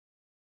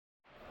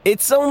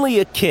It's only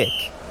a kick,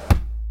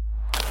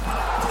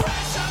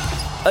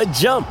 a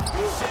jump,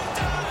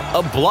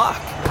 a block.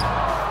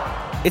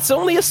 It's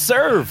only a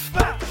serve.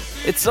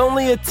 It's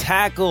only a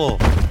tackle,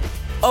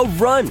 a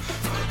run.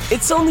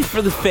 It's only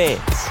for the fans.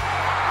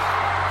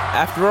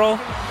 After all,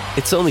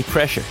 it's only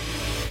pressure.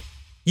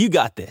 You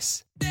got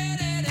this.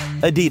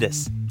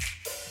 Adidas.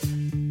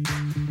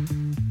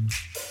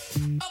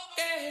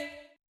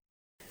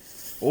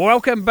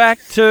 Welcome back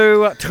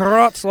to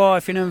Trot's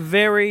Life in a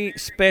very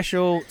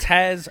special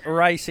Tas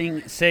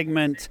Racing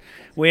segment.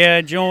 We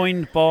are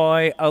joined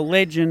by a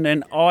legend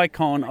and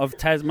icon of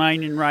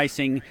Tasmanian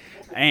racing,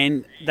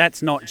 and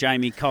that's not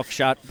Jamie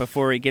Cockshut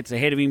before he gets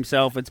ahead of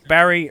himself. It's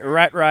Barry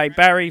Rattray.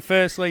 Barry,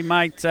 firstly,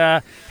 mate,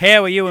 how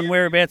are you and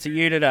whereabouts are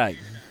you today?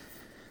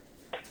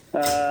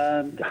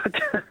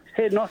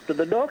 Heading off to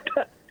the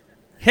doctor.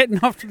 Heading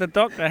off to the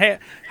doctor.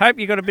 Hope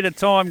you got a bit of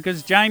time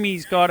because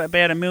Jamie's got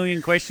about 1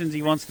 million questions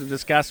he wants to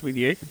discuss with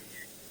you.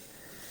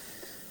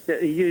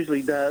 Yeah, he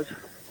usually does.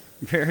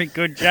 Very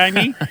good,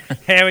 Jamie.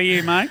 How are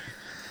you, mate?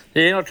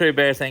 Yeah, not too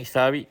bad, thanks,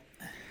 Toby.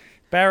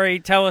 Barry,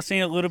 tell us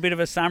in a little bit of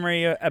a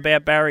summary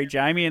about Barry,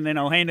 Jamie, and then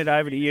I'll hand it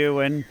over to you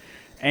and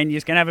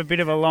you're going to have a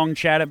bit of a long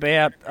chat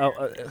about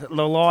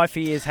the life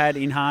he has had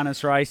in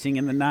harness racing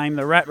and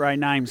the Rattray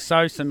name,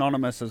 so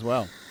synonymous as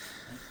well.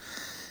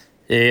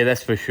 Yeah,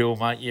 that's for sure,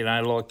 mate. You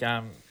know, like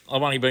I've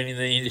only been in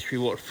the industry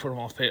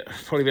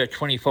probably about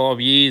 25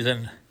 years,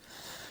 and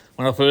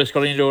when I first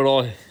got into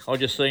it, I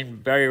just seen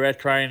Barry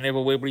Rattray and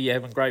Neville Webley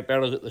having great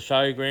battles at the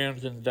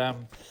showgrounds, and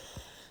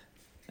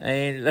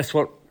that's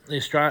what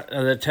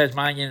the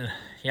Tasmanian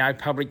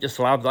public just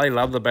loved. They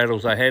loved the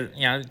battles they had.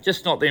 You know,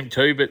 just not them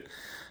two, but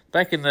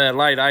back in the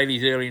late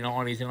 80s, early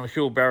 90s, and I'm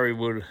sure Barry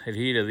would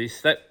adhere to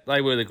this. That they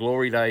were the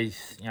glory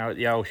days, at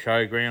the old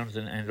showgrounds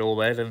and all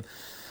that, and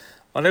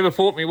I never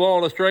thought my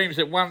wildest dreams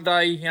that one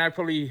day,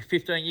 probably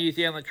 15 years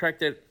down the track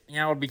that,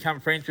 I'd become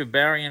friends with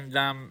Barry and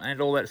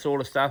all that sort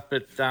of stuff.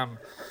 But, yeah,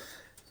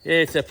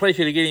 it's a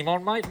pleasure to get him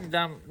on, mate,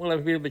 and we'll have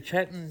a bit of a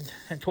chat and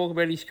talk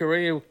about his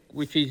career,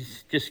 which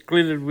is just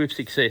glittered with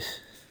success.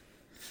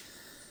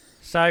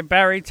 So,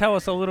 Barry, tell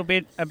us a little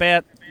bit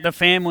about the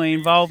family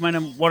involvement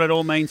and what it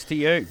all means to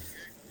you.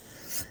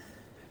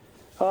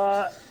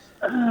 The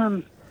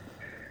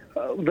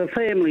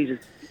family's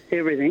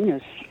everything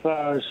as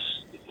far as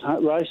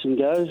racing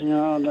goes,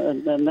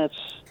 and that's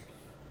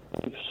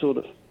sort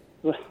of,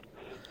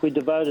 we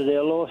devoted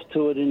our life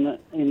to it in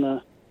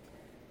the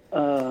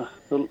I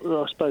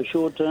suppose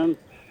short term,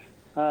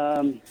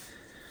 and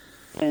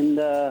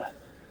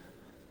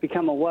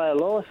become a way of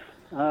life.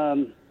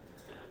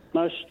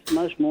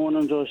 Most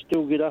mornings I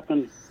still get up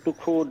and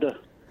look forward to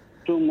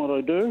doing what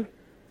I do.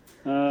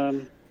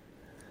 I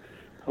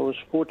was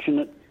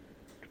fortunate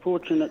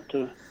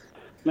to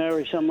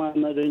marry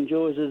someone that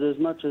enjoys it as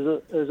much as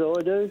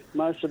I do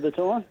most of the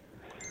time.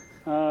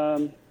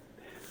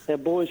 Our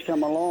boys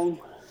come along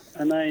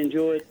and they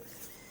enjoy it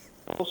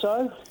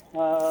also.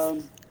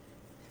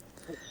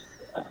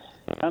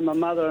 And my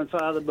mother and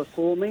father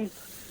before me,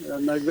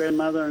 my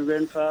grandmother and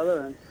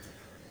grandfather,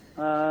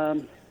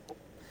 and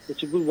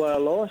it's a good way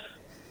of life,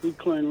 good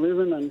clean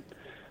living and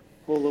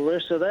all the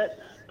rest of that.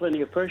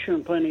 Plenty of pressure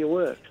and plenty of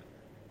work.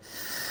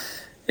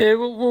 Yeah,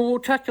 we'll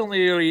touch on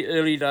the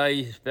early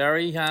days,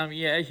 Barry.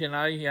 As you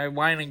know,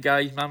 Wayne and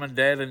Gay's mum and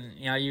dad, and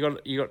you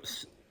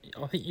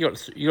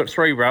got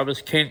three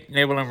brothers, Kent,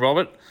 Neville, and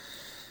Robert.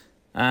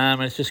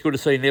 And it's just good to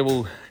see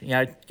Neville,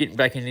 getting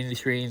back in the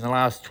industry in the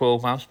last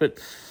 12 months. But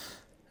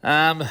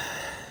Dad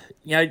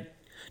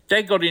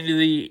got into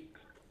the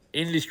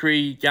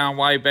industry going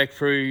way back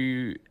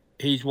through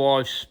his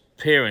wife's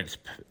parents.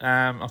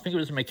 I think it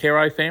was the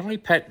McKerrow family,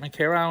 Pat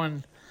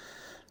McKerrow,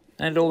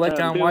 and all that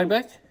going way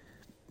back.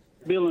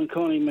 Bill and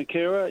Connie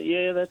McKerrow,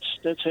 yeah,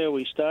 that's how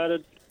we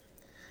started.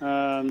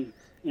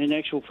 In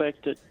actual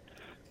fact,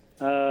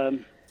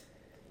 that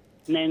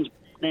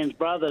Nan's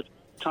brother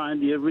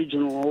trained the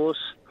original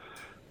horse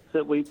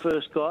that we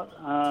first got.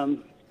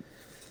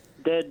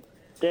 Dad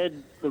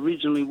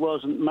originally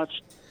wasn't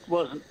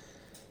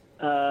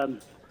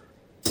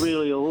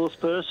really a horse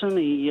person.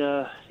 He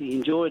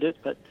enjoyed it,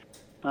 but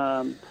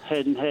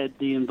hadn't had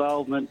the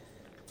involvement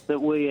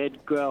that we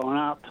had growing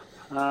up.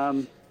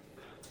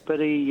 But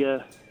he,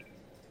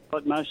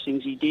 like most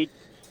things he did,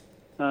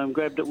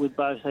 grabbed it with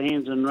both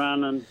hands and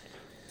run and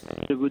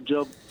did a good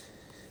job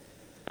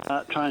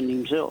training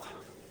himself.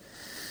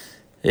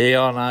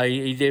 Yeah, I know,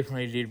 he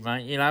definitely did,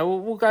 mate.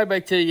 We'll go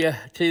back to the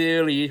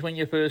early years when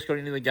you first got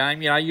into the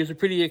game. You was a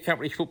pretty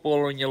accomplished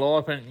footballer in your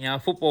life,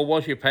 and, football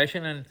was your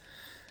passion. And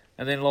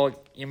then, like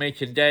you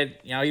mentioned, Dad,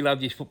 he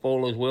loved his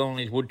football as well and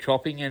his wood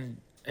chopping, and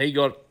he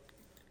got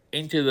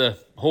into the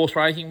horse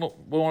racing more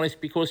or less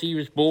because he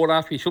was bored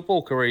after his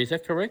football career. Is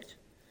that correct?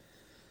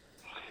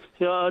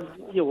 Age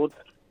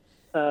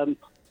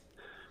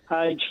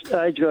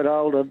got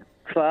older,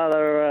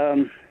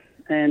 father,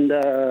 and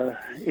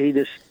he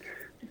just,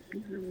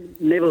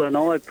 Neville and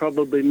I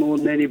probably more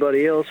than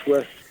anybody else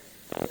were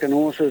working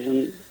horses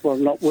and, well,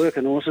 not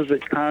working horses, but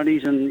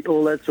ponies and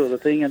all that sort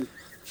of thing. And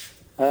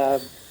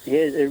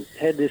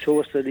had this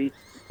horse that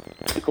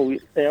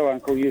our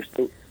uncle used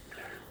to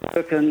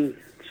work, and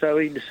so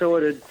he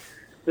decided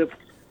that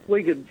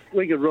we could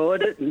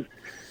ride it, and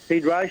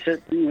he'd race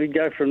it, and we'd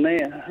go from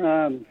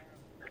there.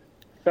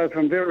 So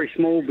from very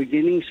small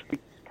beginnings,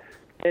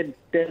 Dad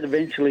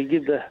eventually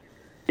give the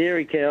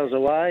dairy cows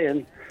away,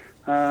 and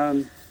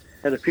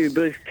had a few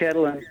beef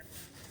cattle,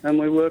 and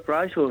we worked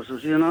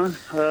racehorses,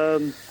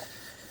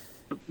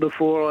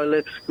 Before I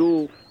left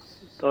school,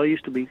 I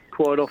used to be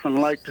quite often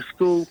late to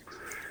school,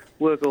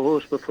 work a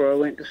horse before I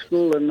went to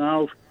school, and the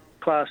old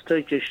class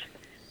teacher,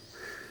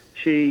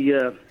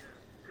 she'd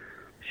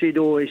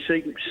always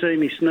see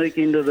me sneak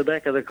into the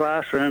back of the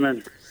classroom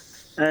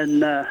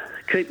and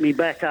keep me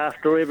back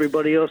after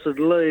everybody else would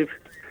leave,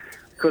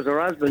 because her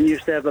husband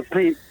used to have a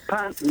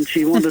punt, and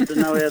she wanted to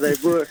know how they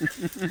worked.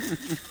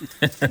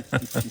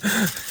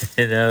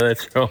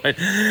 That's right.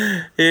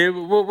 Yeah,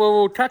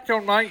 we'll touch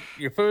on, mate,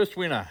 your first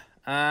winner.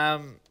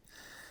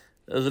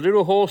 There's a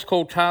little horse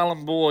called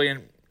Tarlin Boy,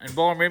 and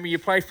Brian, remember you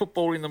played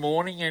football in the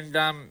morning, and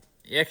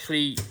you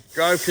actually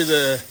drove to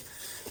the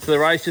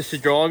races to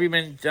drive him,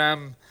 and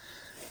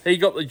he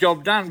got the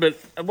job done. But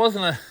it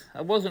wasn't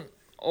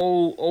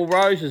all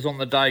roses on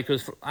the day,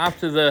 because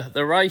after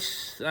the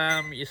race,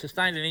 you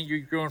sustained an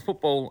injury during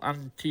football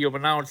until you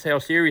announced how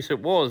serious it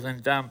was,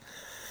 and so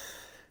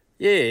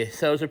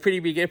it was a pretty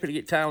big effort to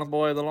get Tarlin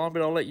Boy over the line.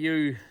 But I'll let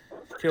you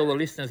tell the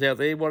listeners out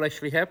there what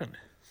actually happened.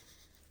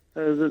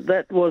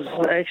 That was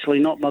actually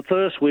not my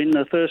first win.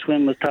 The first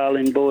win was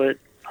Tarlin Boy at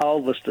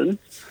Ulverston,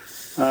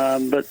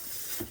 but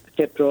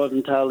kept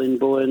driving Tarlin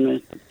Boy,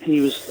 and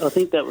I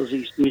think that was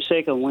my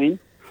second win.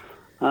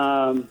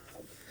 I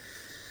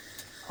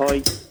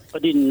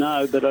didn't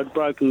know, but I'd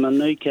broken my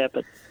kneecap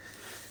at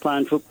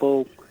playing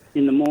football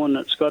in the morning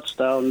at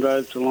Scottsdale and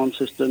drove to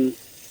Launceston.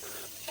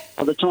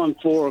 By the time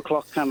 4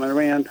 o'clock came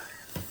around,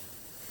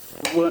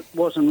 I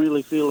wasn't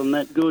really feeling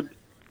that good.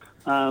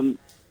 I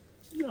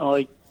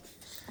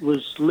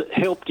was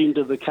helped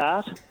into the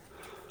cart,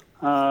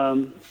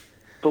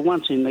 but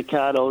once in the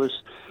cart, I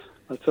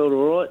felt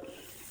all right,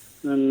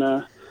 and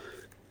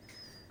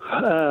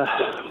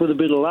with a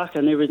bit of luck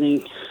and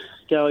everything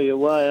go your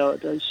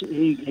way,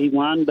 he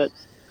won, but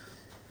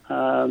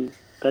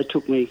they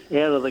took me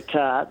out of the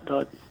cart.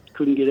 I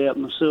couldn't get out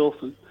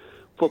myself and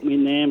put me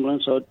in the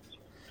ambulance. I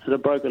had a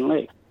broken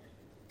leg,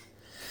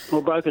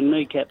 or broken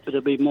kneecap, but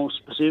to be more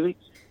specific.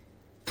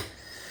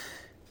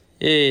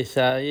 Yes,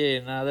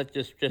 that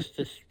just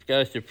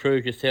goes to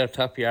prove just how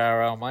tough you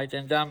are, old mate.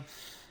 And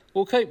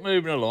we'll keep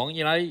moving along.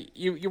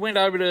 You went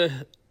over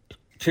to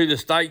the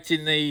States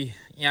in the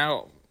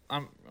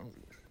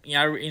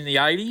in the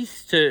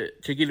 80s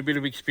to get a bit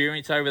of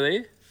experience over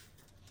there.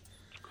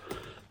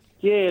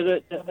 Yeah,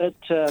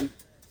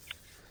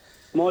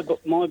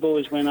 my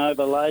boys went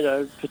over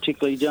later,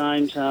 particularly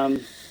James.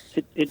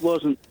 It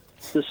wasn't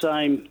the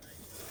same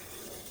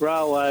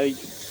railway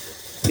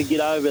to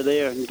get over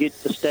there and get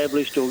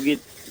established or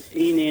get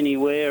in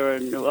anywhere,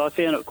 and I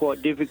found it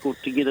quite difficult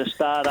to get a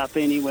start up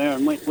anywhere,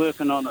 and went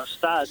working on a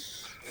stud.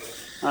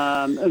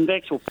 In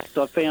actual fact,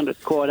 I found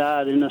it quite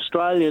hard in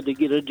Australia to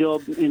get a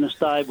job in a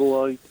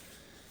stable.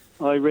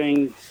 I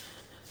rang,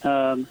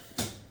 I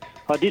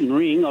didn't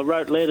ring, I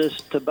wrote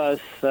letters to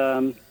both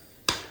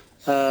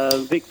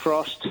Vic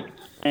Frost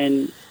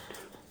and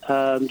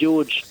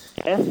George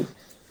Cath.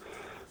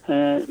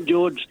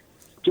 George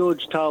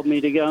told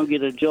me to go and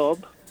get a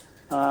job,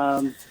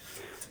 and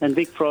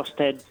Vic Frost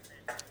had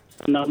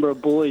a number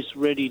of boys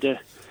ready to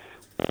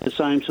the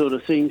same sort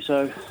of thing,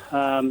 so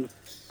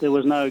there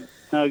was no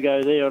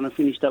go there, and I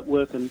finished up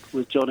working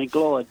with Johnny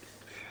Glide,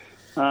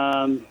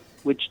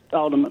 which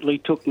ultimately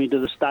took me to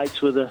the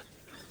States with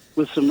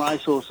some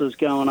racehorses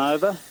going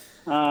over.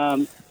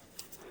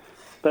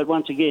 But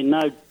once again,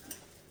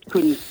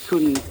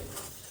 couldn't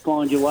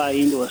find your way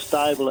into a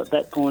stable at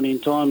that point in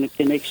time. The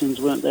connections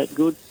weren't that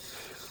good,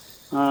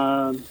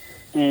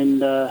 and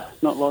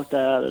not like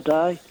they are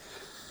today.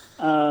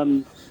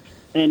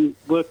 And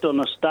worked on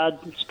a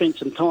stud, spent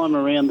some time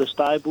around the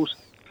stables,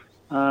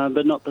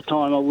 but not the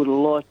time I would have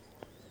liked.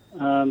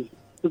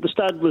 But the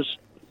stud was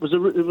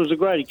a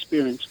great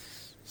experience.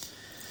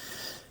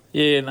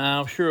 Yeah, no,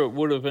 I'm sure it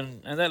would have,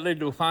 and that led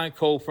to a phone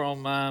call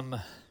from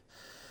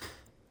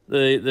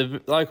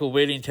the local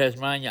vet in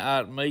Tasmania,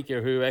 Art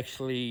Meeker, who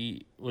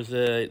actually was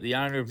the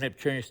owner of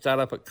Neptune Stud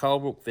up at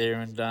Colebrook there,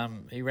 and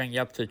he rang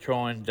you up to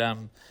try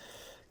and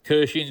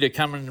curse you into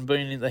coming and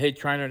being the head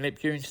trainer at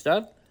Neptune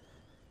Stud.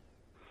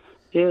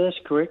 Yeah, that's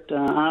correct.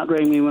 Art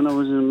rang me when I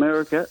was in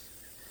America.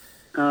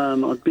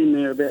 I'd been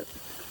there about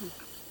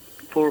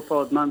 4 or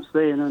 5 months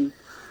then,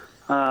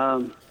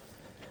 and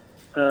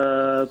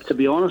to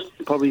be honest,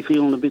 probably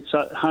feeling a bit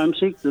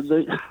homesick.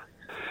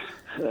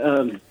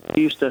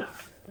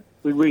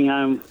 We'd ring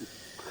home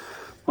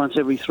once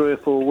every 3 or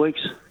 4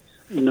 weeks.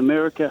 In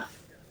America,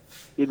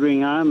 you'd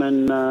ring home,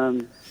 and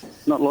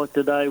not like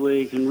today where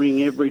you can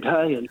ring every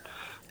day.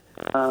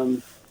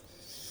 And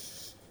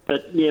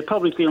but yeah,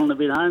 probably feeling a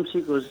bit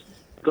homesick. Was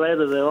glad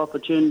of the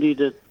opportunity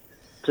to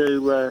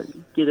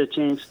get a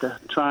chance to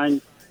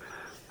train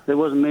there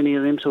wasn't many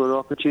of them sort of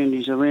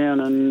opportunities around,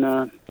 and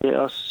I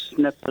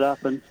snapped it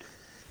up and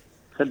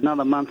had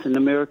another month in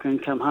America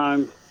and come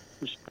home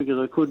just because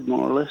I could,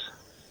 more or less.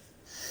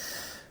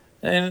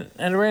 And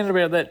around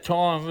about that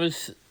time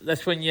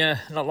that's when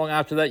not long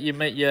after that you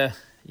met your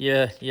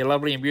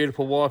lovely and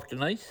beautiful wife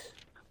Denise.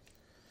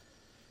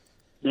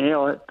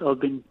 Yeah, I've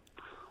been.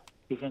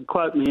 You can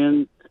quote me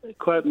as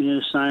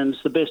saying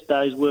it's the best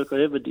day's work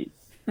I ever did.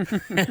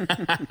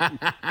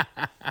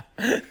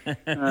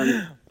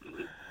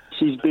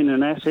 She's been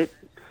an asset.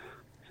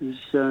 She's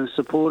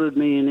supported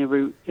me in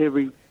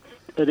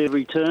at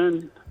every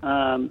turn.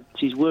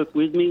 She's worked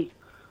with me,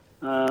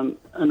 and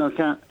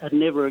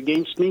never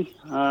against me.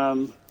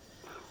 So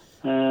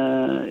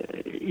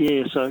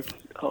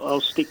I'll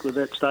stick with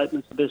that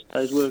statement. It's the best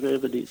day's work I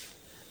ever did.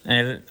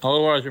 And I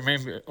always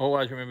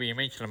remember you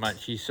mentioning, mate,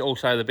 she's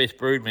also the best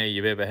broodmare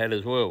you've ever had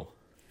as well.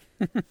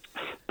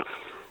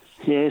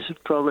 Yes,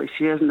 probably.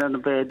 She hasn't done a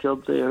bad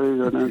job there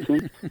either, I don't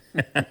think.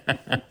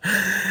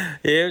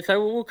 Yeah,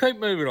 so we'll keep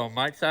moving on,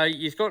 mate. So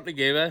you've got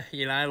together,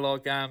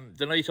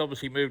 Denise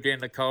obviously moved down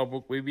to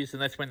Colebrook with you, and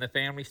that's when the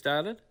family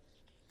started?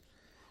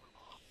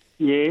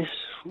 Yes.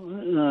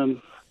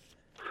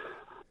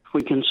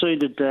 We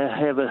conceded to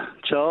have a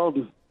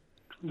child.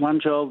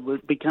 One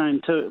child became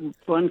two.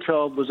 One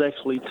child was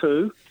actually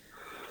two.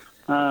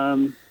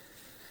 And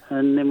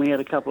then we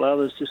had a couple of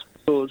others just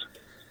because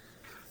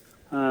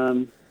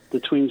the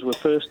twins were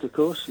first, of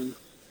course, and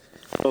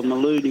I'm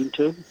alluding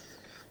to.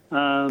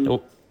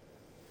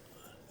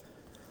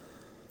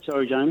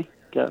 Sorry, Jamie.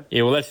 Go.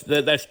 Yeah, well,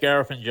 that's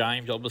Gareth and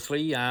James,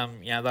 obviously. They're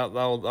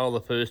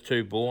the first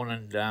two born,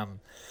 and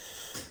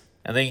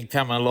then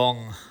come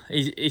along.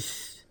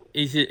 Is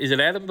it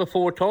Adam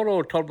before Todd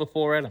or Todd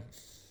before Adam?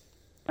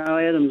 No,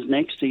 Adam's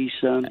next. He's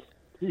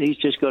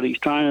just got his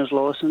trainer's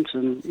licence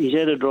and he's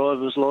had a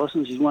driver's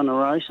licence. He's won a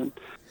race, and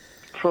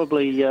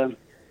probably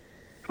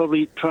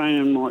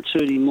training might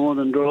suit him more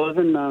than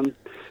driving.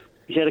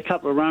 He's had a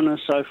couple of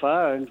runners so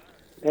far and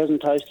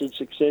hasn't tasted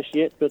success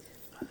yet, but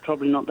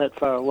probably not that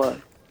far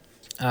away.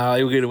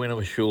 He'll get a winner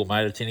for sure,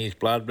 mate. It's in his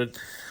blood. But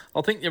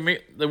I think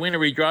the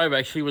winner he drove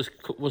actually was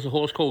a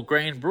horse called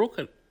Grand Brook.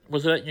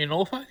 Was it at New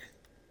Norfolk?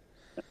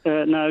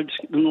 No, it's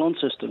in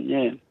Launceston,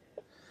 yeah.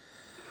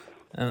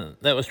 And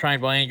that was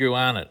trained by Andrew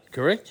Arnott,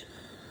 correct?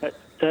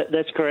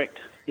 That's correct,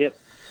 yep.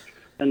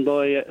 And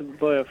by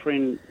a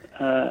friend,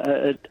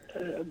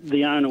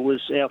 the owner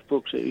was Alf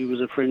Brooks. He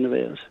was a friend of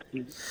ours.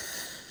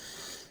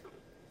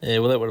 Yeah,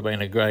 well, that would have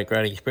been a great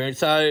experience.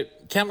 So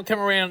come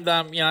around,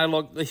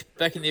 like this,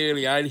 back in the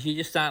early 80s, you're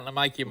just starting to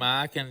make your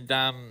mark, and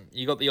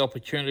you got the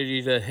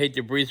opportunity to head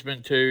to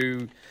Brisbane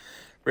to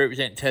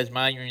represent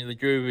Tasmania in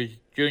the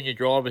Junior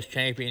Drivers'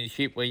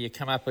 Championship, where you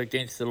come up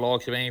against the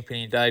likes of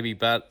Anthony and Davey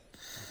Butt,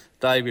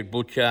 David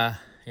Butcher,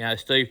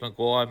 Steve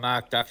Maguire,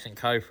 Mark Dux and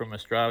co from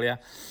Australia.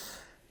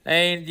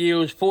 And you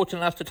was fortunate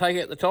enough to take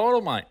out the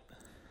title, mate.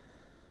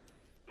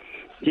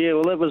 Yeah,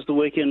 well, that was the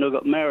weekend I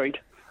got married.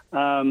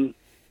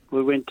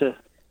 We went to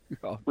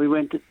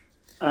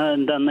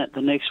and done that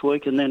the next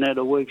week, and then had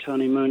a week's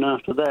honeymoon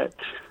after that.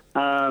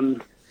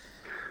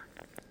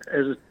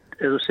 As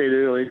I said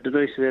earlier,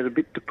 Denise had a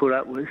bit to put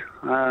up with,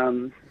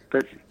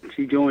 but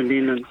she joined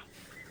in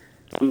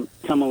and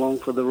come along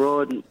for the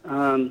ride.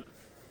 And,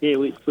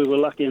 we were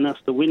lucky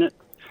enough to win it.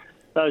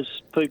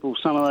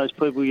 Some of those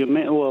people you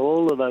met, well,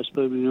 all of those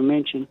people you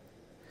mentioned,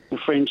 are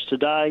friends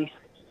today.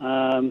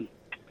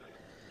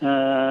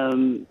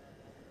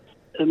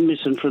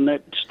 Missing from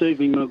that,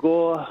 Stevie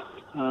Maguire.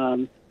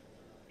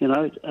 It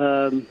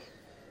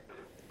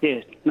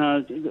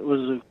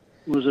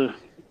was a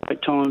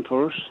great time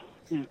for us.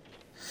 Yeah.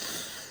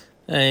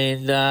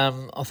 And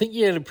I think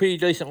you had a pretty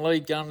decent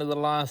lead going to the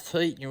last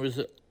heat. You was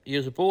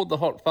aboard the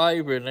hot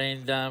favourite,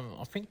 and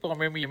I think by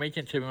memory you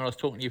mentioned to me when I was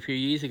talking to you a few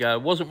years ago,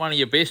 it wasn't one of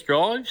your best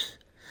drives.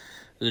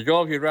 It was a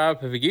drive you'd rather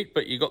forget,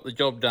 but you got the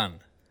job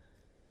done.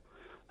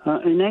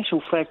 In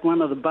actual fact,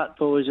 one of the Butt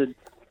boys had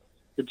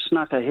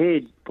snuck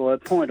ahead by a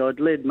point. I'd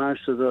led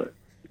most of the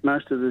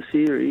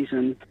series,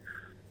 and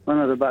one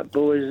of the Butt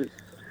boys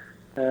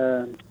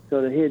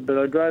got ahead. But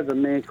I drove a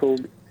mare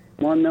called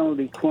My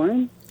Melody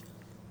Queen,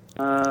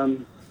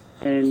 and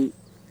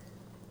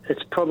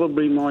it's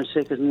probably my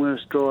second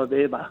worst drive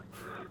ever.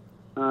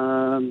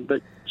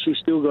 But she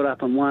still got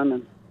up and won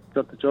and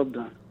got the job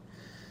done.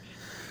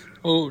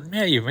 Well,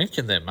 now you've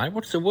mentioned that, mate,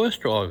 what's the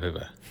worst drive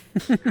ever?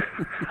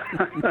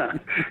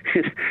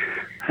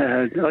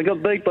 I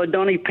got beat by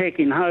Donny Peck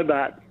in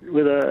Hobart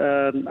with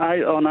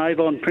on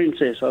Avon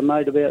Princess. I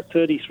made about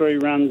 33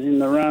 runs in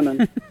the run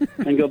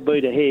and got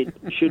beat ahead.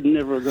 Should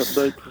never have got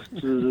beat.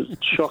 It was a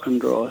shocking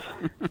drive.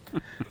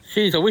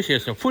 Jeez, I wish you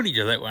had some footage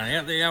of that one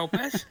out there, old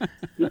Pass. I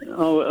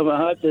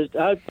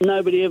hope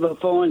nobody ever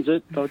finds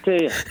it, I'll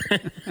tell you.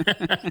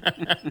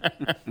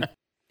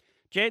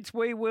 Jets,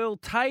 we will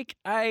take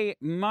a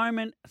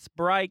moment's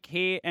break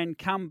here and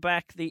come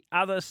back the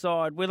other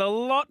side with a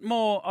lot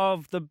more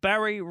of the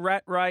Barry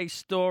Rat Race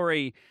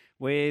story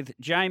with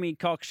Jamie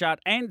Cockshut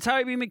and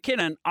Toby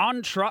McKinnon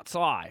on Trots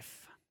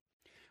Life.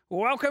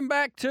 Welcome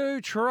back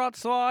to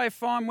Trot's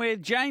Life. I'm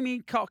with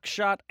Jamie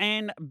Cockshut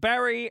and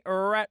Barry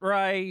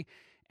Rattray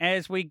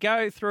as we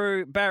go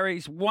through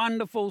Barry's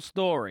wonderful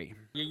story.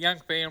 Your young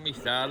family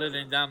started,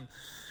 and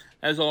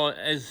as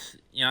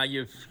you know,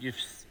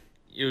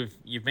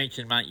 you've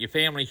mentioned, mate, your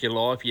family's your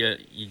life. You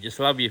just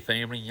love your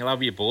family, and you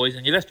love your boys,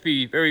 and you have to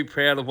be very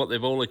proud of what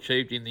they've all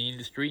achieved in the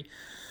industry.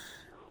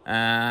 You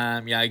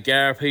know,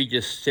 Gareth, he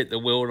just set the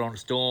world on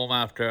storm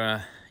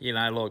after,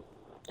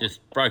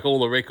 just broke all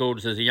the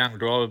records as a young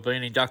driver,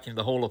 been inducted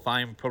into the Hall of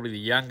Fame, probably the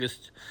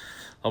youngest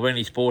of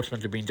any sportsman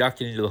to be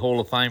inducted into the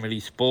Hall of Fame in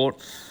his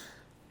sport.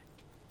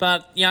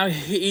 But, you know,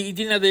 he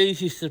didn't have the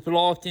easiest of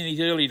life in his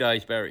early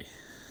days, Barry.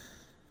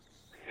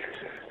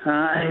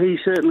 He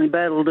certainly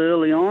battled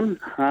early on.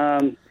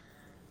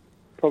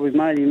 Probably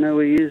made him who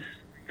he is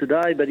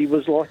today, but he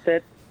was like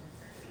that.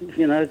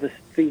 You know, the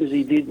things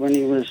he did when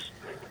he was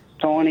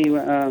tiny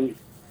was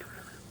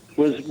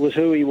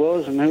who he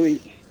was and who he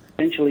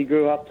eventually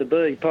grew up to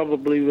be.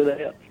 Probably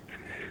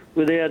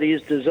without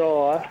his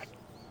desire,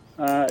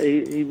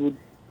 he would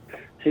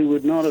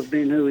not have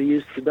been who he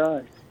is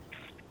today.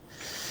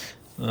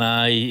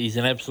 No, he's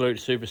an absolute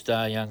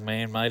superstar young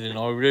man, mate, and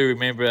I really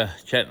remember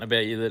chatting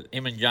about you that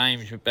him and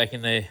James, back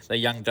in their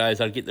young days,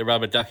 they'd get the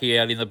rubber ducky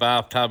out in the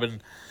bathtub,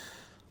 and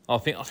I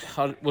think,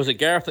 was it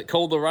Gareth that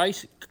called the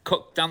race,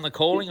 done the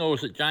calling, or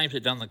was it James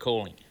that done the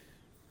calling?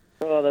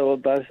 Oh, they were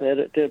both at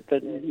it,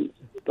 but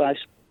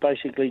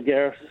basically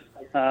Gareth.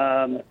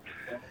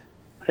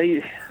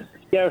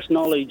 Gareth's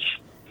knowledge,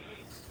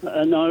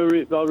 and I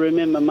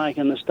remember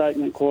making the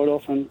statement quite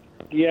often,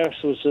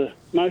 Gareth was the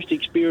most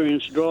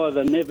experienced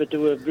driver never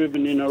to have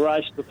driven in a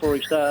race before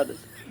he started.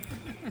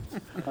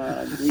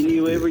 He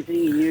knew everything.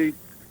 He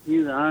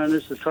knew the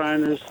owners, the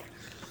trainers.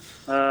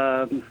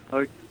 I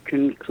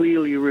can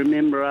clearly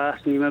remember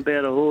asking him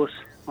about a horse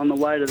on the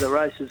way to the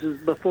races. This was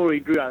before he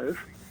drove.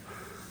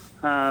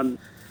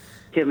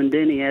 Kevin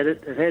Denny had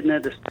it. It hadn't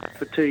had to start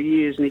for 2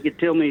 years, and he could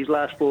tell me his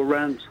last 4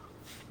 runs.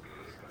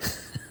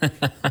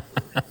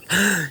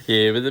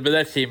 Yeah, but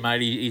that's him,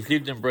 mate. He's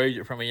lived and breathed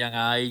it from a young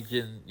age,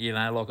 and, you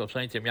know, like I've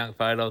seen some young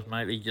photos,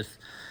 mate, he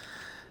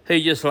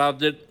just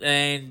loved it,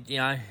 and, you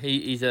know,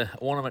 he's an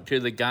ornament to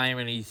the game,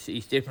 and he's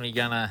definitely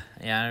going to,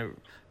 you know,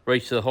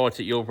 reach the heights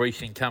that you've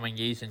reached in coming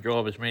years and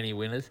drive as many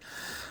winners.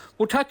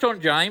 We'll touch on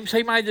James.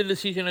 He made the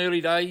decision early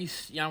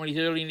days, you know, when he's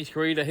early in his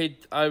career, to head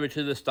over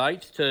to the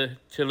States to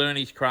learn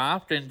his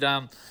craft, and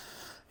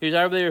he was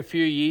over there a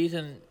few years,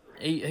 and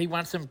he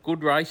won some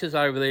good races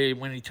over there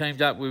when he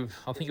teamed up with,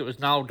 I think it was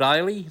Noel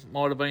Daly,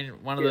 might have been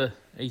one of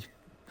his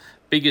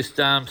biggest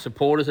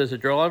supporters as a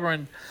driver.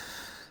 And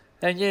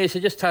yeah,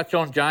 so just touch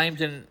on James.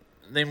 And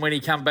then when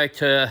he come back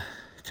to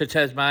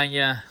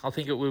Tasmania, I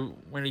think it was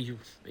when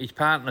his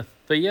partner,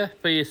 Thea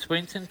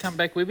Swenson, come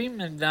back with him.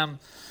 And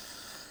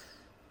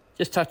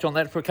just touch on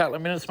that for a couple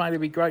of minutes, mate.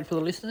 It'd be great for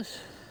the listeners.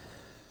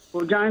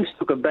 Well, James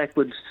took a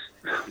backwards...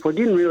 Well,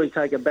 didn't really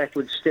take a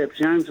backwards step.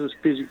 James was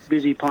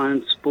busy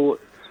playing sport.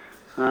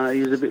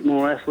 He was a bit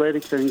more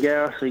athletic than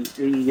Gareth.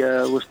 He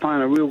was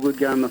playing a real good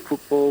game of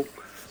football.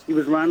 He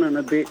was running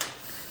a bit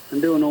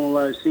and doing all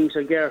those things.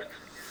 So Gareth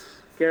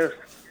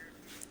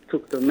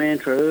took the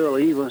mantra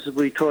early.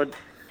 We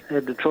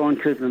had to try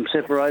and keep them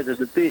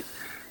separated a bit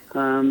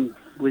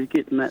with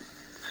getting that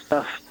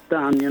stuff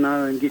done, you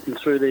know, and getting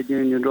through their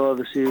junior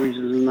driver series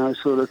and those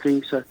sort of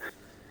things. So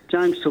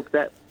James took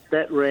that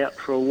route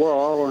for a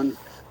while, and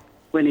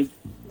when he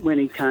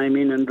came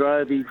in and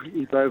drove, he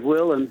drove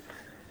well and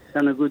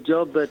done a good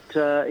job, but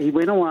he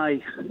went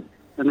away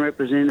and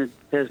represented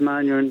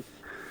Tasmania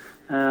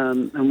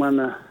and won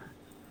the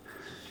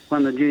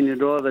junior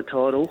driver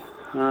title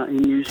in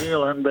New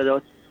Zealand.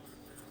 But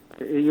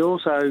he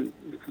also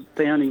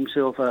found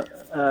himself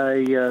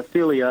a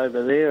filly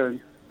over there,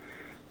 and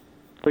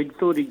we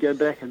thought he'd go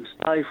back and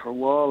stay for a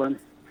while. And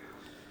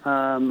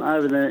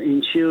over the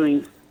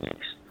ensuing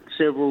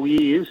several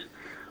years,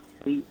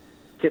 he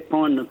kept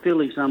finding a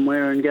filly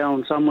somewhere and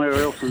going somewhere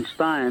else and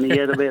staying. He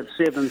had about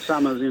 7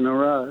 summers in a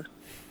row.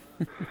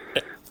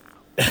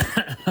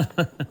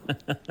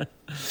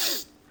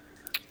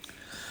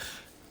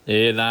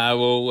 Yeah,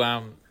 no,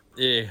 well,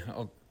 yeah,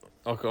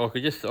 I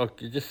could just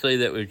see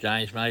that with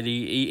James, mate.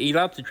 He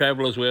loved to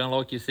travel as well, and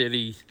like you said,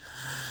 he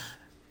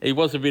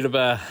was a bit of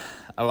a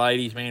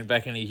ladies' man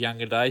back in his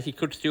younger days. He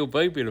could still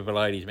be a bit of a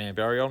ladies' man,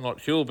 Barry. I'm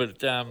not sure,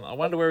 but I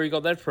wonder where he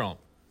got that from.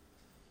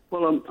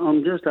 Well,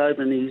 I'm just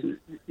hoping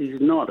he's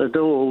not at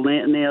all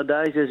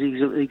nowadays, as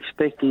he's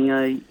expecting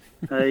a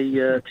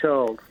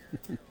child.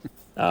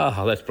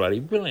 Oh, that's bloody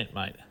brilliant,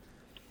 mate.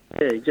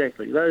 Yeah,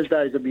 exactly. Those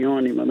days are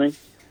behind him, I think.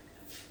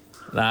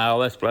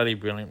 No, that's bloody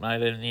brilliant,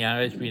 mate. And, you know,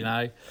 as we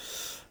know.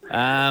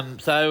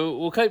 So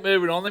we'll keep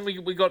moving on. Then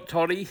we got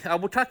Toddy.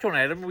 We'll touch on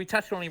Adam. We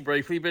touched on him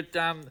briefly, but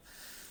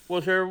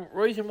was there a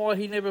reason why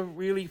he never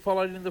really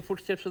followed in the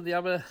footsteps of the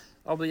other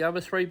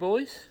 3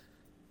 boys?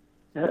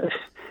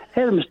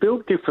 Adam's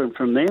built different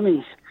from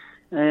them.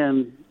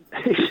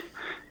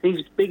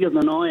 He's bigger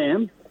than I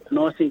am, and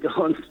I think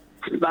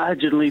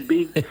marginally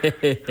big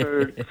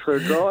for a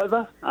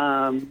driver.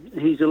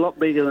 He's a lot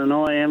bigger than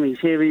I am. He's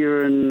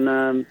heavier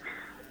and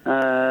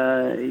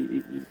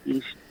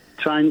he's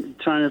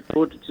trainer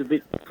thought it's a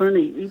bit different.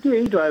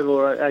 He drove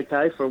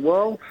okay for a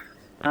while,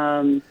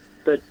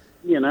 but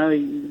you know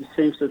he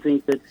seems to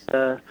think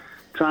that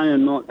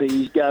training might be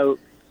his go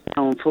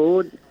going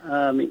forward.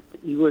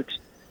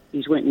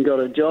 He's went and got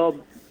a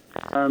job.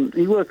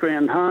 He worked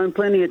around home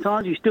plenty of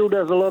times. He still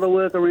does a lot of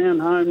work around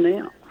home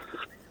now.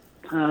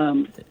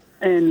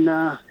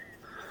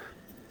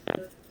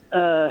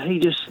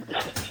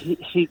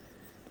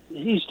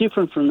 He's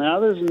different from the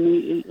others,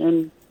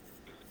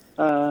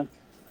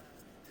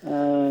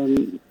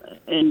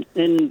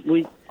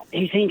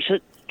 he thinks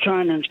that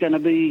training's going to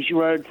be his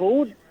road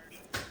forward.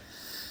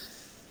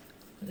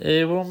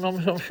 Yeah, well,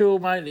 I'm sure,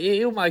 mate.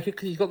 He'll make it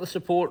because he's got the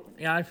support,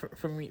 you know,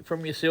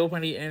 from yourself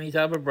and his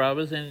other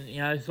brothers, and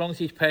you know, as long as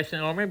he's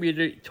passionate. I remember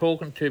you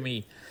talking to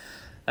me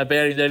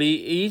about him that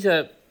he's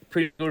a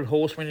pretty good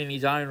horseman in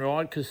his own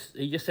right because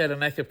he just had a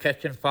knack of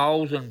catching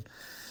foals and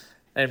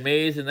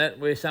mares and that,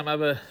 where some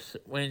other,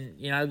 when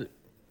you know,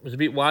 was a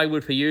bit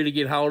wayward for you to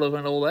get hold of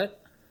and all that.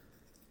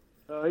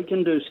 He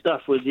can do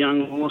stuff with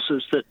young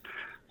horses that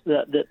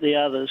the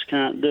others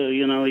can't do.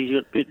 You know, he's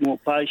got a bit more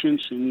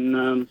patience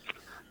and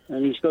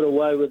he's got a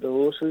way with the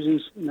horses.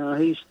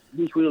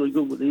 He's really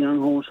good with the young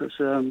horses,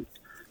 and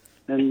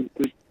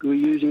we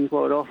use him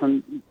quite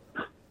often.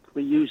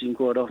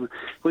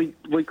 He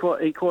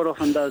quite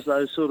often does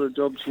those sort of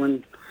jobs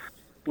when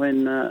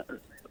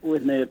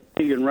they're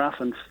big and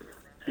rough, and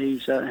he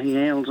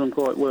handles them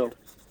quite well.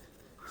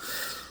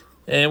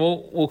 And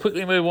we'll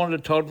quickly move on to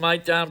Todd,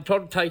 mate.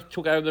 Todd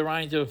took over the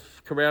reins of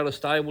Corrales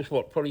Stables,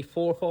 probably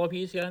 4 or 5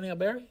 years ago now,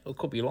 Barry? Or it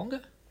could be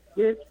longer?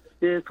 Yeah,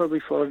 probably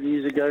 5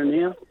 years ago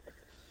now.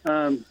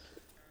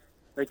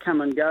 They come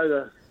and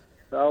go,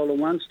 the older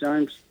ones.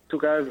 James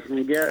took over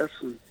from Gareth,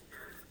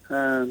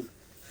 and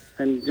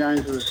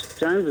James was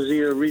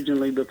here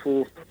originally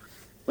before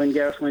when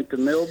Gareth went to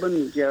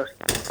Melbourne. Gareth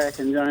back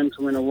and James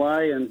went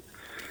away, and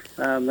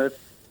they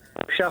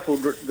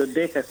shuffled the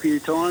deck a few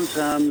times.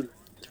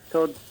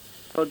 Todd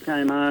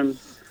came home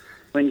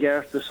when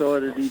Gareth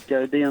decided he'd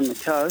go down the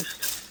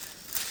coast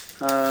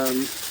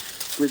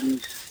with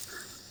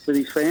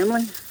his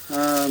family,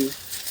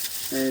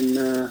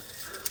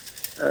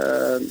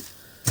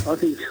 I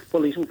think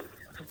he's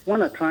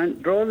won a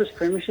driver's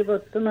premiership. I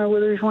don't know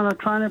whether he's won a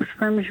trainer's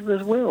premiership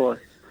as well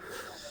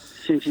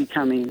since he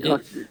come in. Yeah.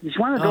 He's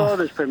won a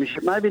driver's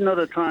premiership, maybe not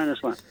a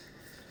trainer's one.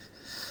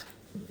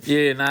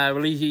 Yeah, no,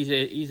 well,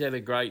 he's had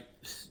a great,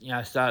 you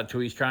know, start to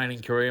his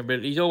training career,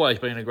 but he's always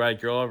been a great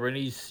driver, and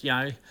he's, you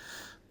know,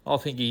 I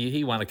think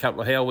he won a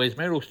couple of Howell West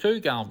medals too,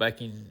 going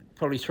back in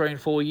probably 3 and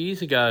 4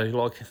 years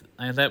ago,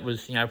 and that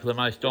was, you know, for the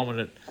most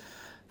dominant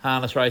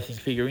harness racing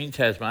figure in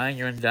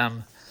Tasmania, and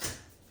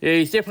yeah,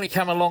 he's definitely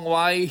come a long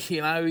way.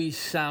 You know,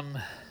 he's had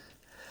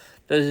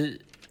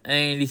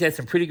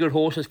some pretty good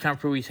horses come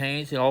through his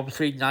hands. You know,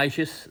 obviously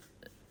Ignatius,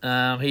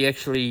 he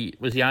actually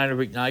was the owner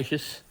of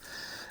Ignatius,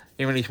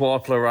 him and his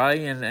wife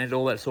Lorraine, and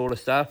all that sort of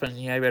stuff. And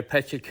you know, you had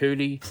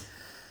Pachacuti,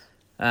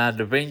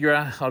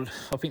 Devendra.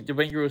 I think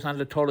Devendra was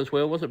under Todd as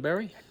well, was it,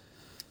 Barry?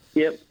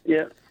 Yep.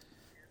 Yeah.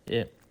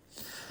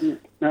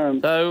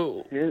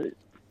 So. Yeah.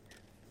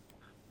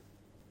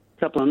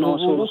 Couple of nice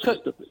horses,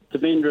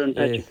 Devendra and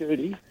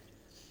Pachacuti.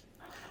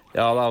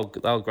 Oh, they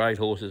were great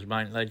horses,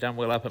 mate. They done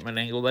well up at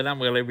Menangle. They done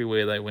well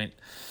everywhere they went.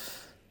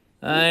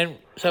 And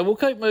so we'll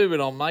keep moving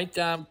on, mate.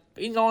 In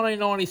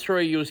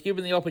 1993, you was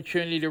given the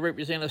opportunity to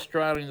represent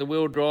Australia in the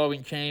World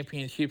Driving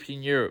Championships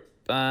in Europe.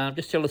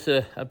 Just tell us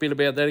a bit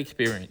about that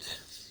experience.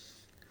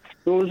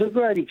 Well, it was a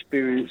great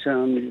experience.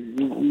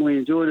 We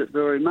enjoyed it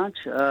very much.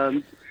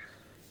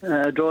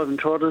 Driving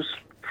trotters,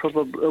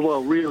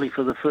 really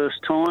for the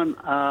first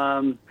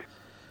time.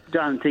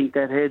 Don't think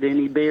that had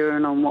any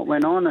bearing on what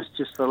went on. It's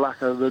just the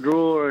luck of the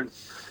draw, and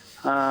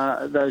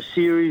those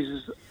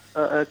series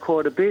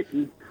quite a bit.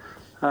 And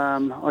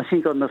I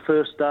think on the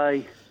first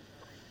day,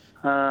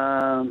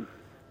 I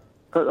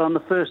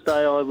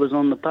was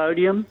on the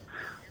podium,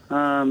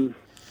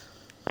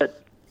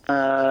 but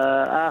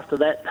after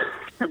that,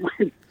 it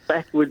went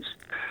backwards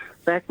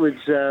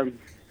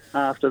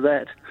after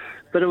that.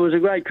 But it was a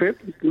great trip,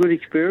 good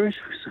experience,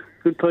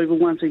 good people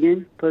once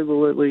again,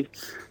 people that we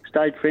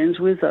stayed friends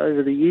with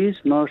over the years,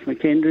 Morris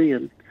McKendry,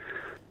 and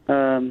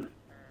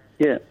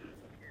yeah.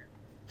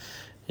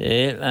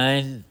 Yeah,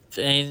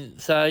 and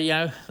so, you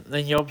know,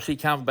 then you obviously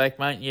come back,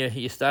 mate, and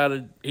you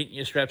started hitting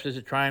your straps as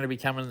a trainer,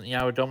 becoming, you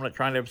know, a dominant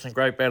trainer, having some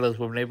great battles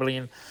with Neville.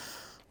 And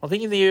I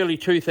think in the early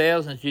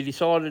 2000s, you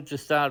decided to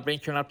start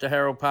venturing up to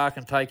Harold Park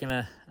and taking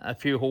a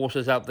few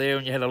horses up there,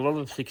 and you had a lot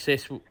of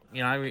success,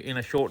 you know, in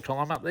a short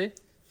time up there.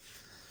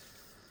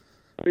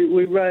 There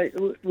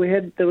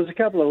was a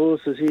couple of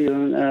horses here,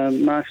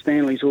 Mark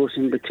Stanley's horse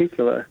in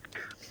particular,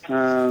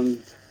 that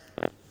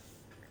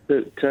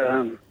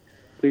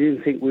we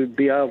didn't think we'd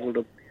be able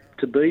to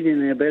beat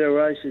in our better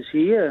races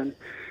here,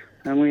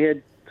 and we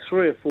had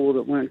 3 or 4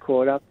 that weren't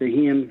quite up to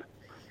him.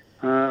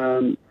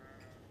 So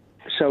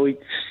we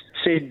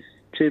said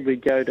said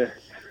we'd go to,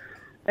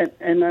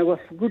 and they were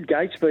good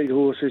gate speed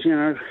horses, you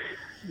know,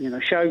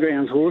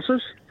 showgrounds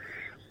horses.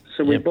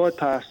 So we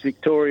bypassed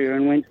Victoria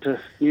and went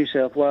to New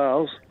South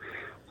Wales,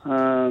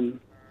 and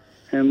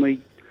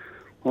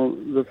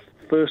the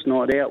first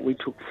night out we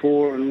took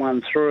 4 and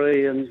won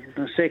 3, and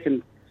the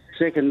second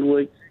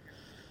week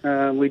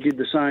we did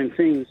the same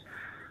thing.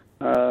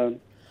 There's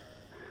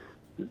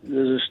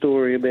a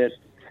story about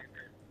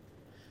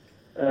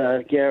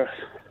Gareth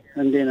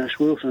and Dennis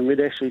Wilson.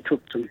 We'd actually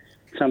took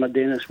some of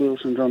Dennis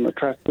Wilson's on the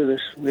truck with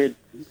us. I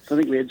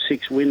think we had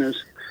 6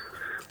 winners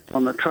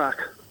on the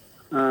truck,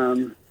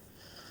 or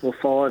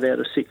 5 out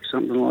of 6,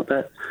 something like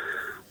that.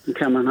 And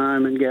coming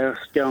home and Gareth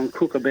going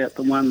cook about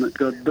the one that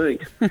got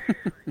beat.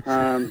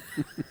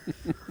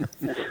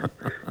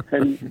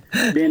 And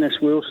Dennis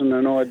Wilson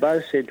and I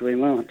both said to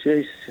him, "Oh,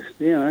 geez,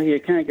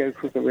 you can't go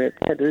cook about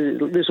that.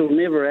 This will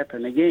never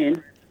happen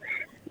again."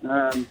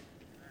 And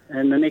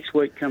the next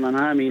week coming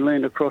home, he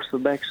leaned across the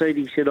back seat.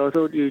 He said, "I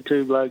thought you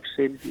two blokes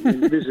said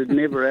this would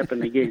never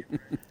happen again."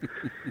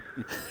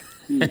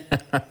 Yeah,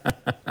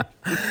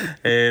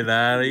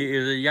 no, he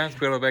was a young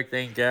fella back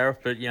then, Gareth,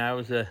 but, it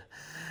was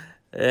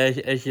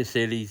as you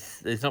said,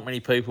 there's not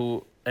many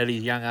people at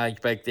his young age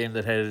back then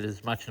that had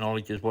as much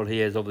knowledge as what he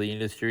has of the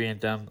industry,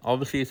 and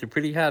obviously it's a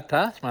pretty hard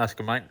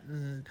taskmaster, mate.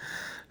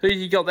 Who's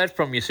you got that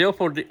from, yourself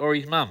or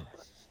his mum?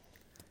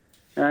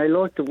 He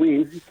liked to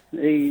win.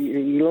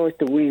 He liked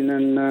to win,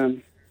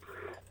 and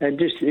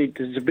there's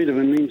a bit of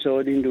an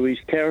insight into his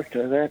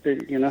character. That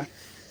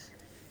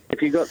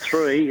if you got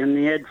 3 and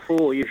he had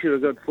 4, you should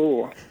have got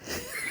 4.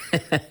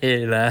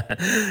 No,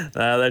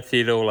 that's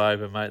it all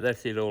over, mate.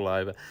 That's it all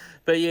over.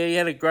 But yeah, you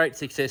had a great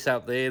success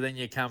up there. Then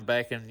you come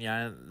back, and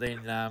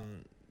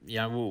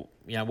we'll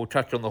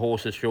touch on the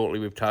horses shortly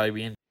with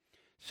Toby. And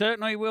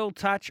certainly will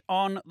touch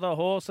on the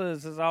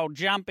horses as I'll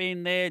jump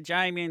in there,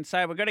 Jamie, and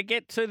say we've got to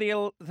get to the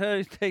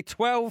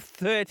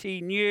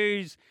 12:30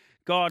 news.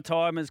 God,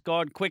 time has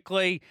gone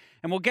quickly,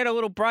 and we'll get a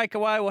little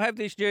breakaway. We'll have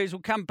this news.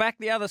 We'll come back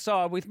the other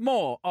side with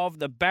more of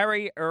the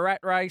Barry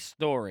Rat Race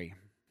story.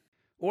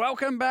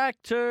 Welcome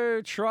back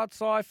to Trot's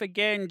Life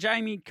again.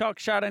 Jamie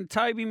Cockshut and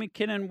Toby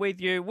McKinnon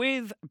with you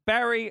with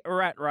Barry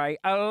Rattray,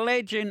 a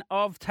legend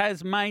of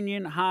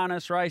Tasmanian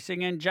harness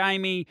racing. And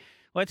Jamie,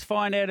 let's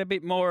find out a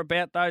bit more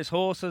about those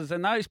horses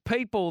and those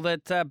people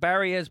that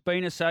Barry has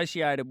been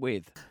associated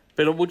with.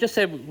 But we'll just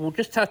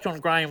touch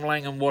on Graham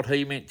Lang and what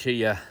he meant to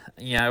you,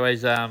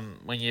 as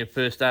when you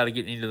first started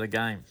getting into the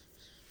game.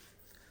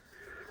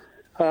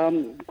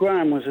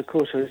 Graham was, of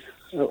course, a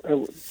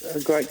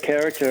great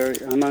character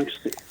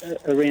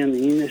around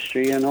the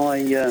industry, and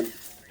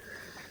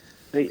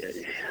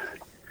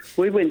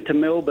we went to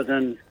Melbourne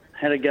and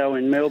had a go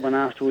in Melbourne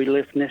after we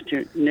left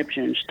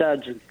Neptune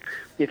Studs, and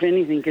if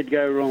anything could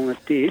go wrong,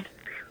 it did.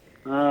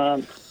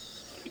 Probably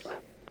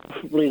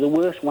the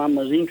worst one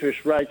was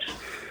interest rates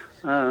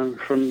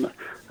from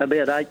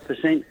about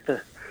 8%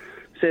 to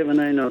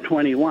 17 or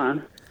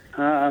 21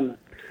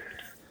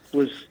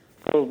 was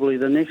probably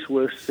the next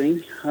worst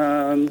thing.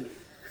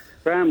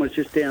 Graham was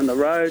just down the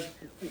road.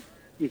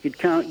 You could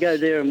go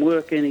there and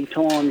work any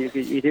time.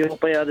 You'd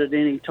help out at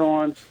any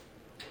time.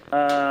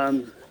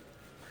 And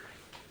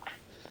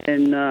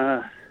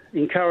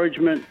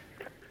encouragement,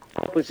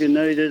 help if you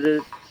needed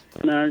it.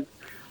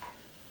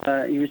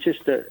 He was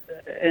just I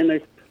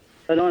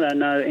don't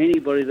know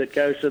anybody that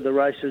goes to the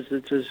races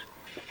that's as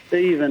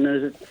even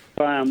as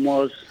Graham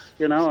was,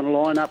 and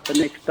line up the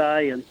next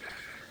day and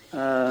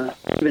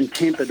even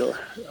tempered,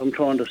 I'm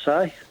trying to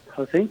say,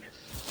 I think.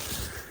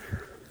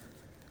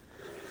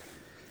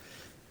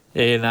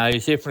 Yeah, no,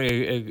 he's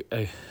definitely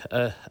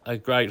a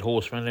great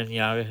horseman, and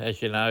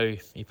as you know,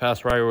 he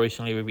passed away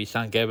recently with his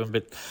son Gavin.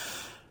 But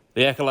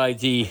the accolades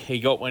he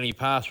got when he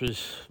passed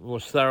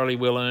was thoroughly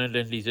well earned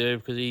and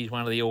deserved, because he's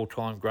one of the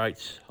all-time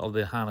greats of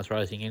the harness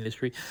racing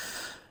industry.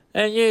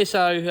 And yeah,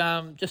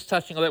 so just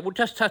touching on that, we'll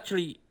just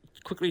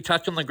quickly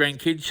touch on the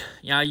grandkids.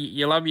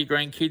 You love your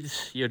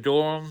grandkids, you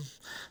adore them,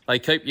 they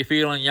keep you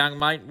feeling young,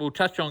 mate. We'll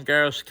touch on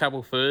Gareth's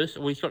couple first.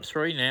 Well, he's got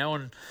 3 now,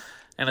 and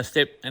a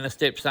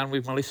stepson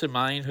with Melissa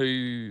Main,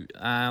 who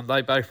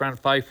they both run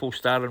Faithful,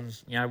 started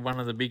one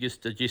of the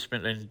biggest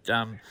agistment and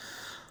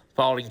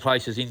foaling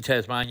places in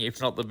Tasmania, if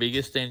not the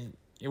biggest. And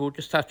we'll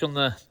just touch on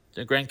the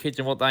grandkids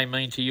and what they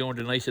mean to you and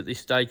Denise at this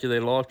stage of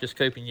their life, just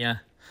keeping you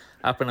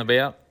up and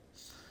about.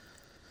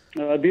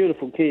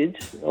 Beautiful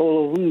kids,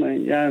 all of them.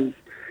 And,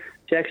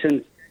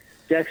 Jackson's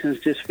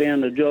just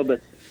found a job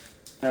at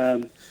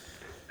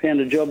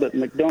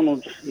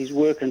McDonald's. He's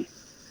working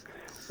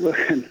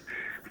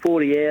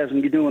 40 hours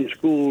and doing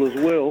school as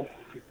well.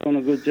 He's done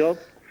a good job.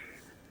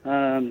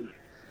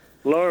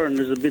 Lauren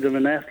is a bit of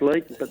an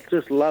athlete, but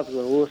just loves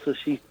the horses.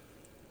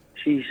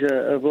 She's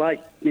of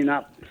late been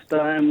up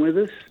staying with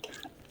us,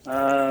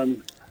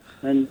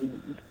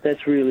 and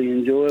that's really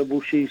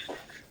enjoyable. She's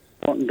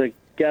wanting to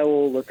go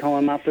all the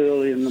time, up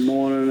early in the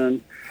morning,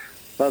 and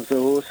loves the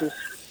horses.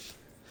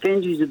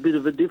 Kenji's a bit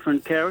of a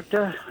different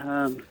character.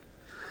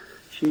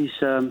 She's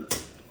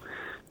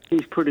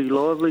pretty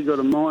lively, got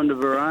a mind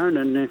of her own,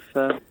 and if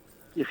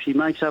if she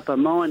makes up her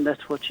mind,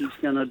 that's what she's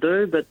going to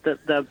do. But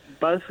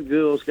both the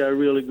girls go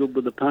really good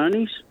with the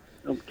ponies.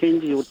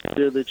 Kenzie will tell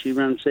you that she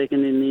runs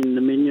second in the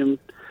Dominion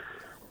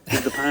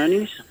with the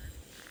ponies.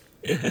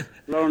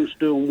 Lauren's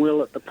doing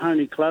well at the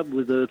pony club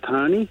with her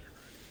pony,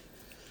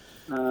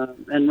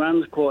 and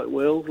runs quite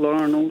well.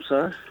 Lauren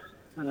also.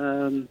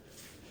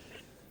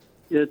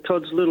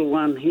 Todd's little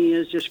one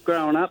here is just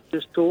growing up,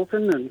 just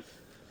talking,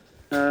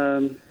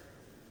 and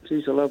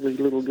she's a lovely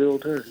little girl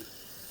too.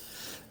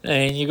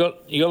 And you got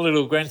a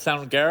little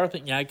grandson, Gareth.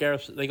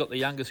 Gareth, they got the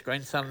youngest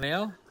grandson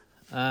now.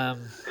 I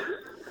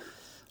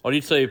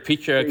did see a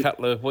picture a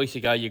couple of weeks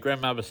ago. Your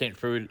mother sent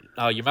through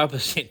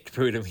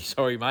to me.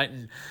 Sorry, mate.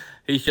 And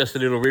he's just a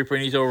little ripper,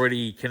 and he's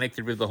already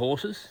connected with the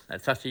horses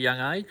at such a young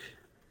age.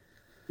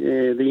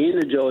 Yeah, the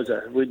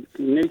Energizer.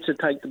 He needs to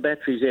take the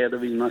batteries out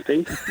of him, I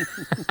think.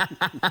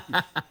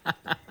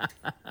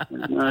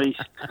 No,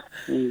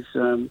 he's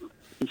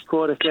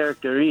quite a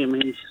character, him.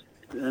 He's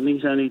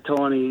only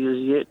tiny as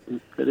yet,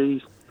 but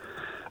he's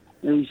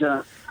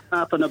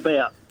up and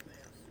about.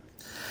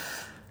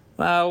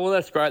 Well,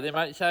 that's great then,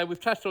 mate. So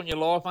we've touched on your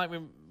life, mate.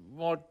 We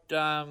might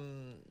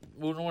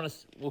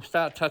we'll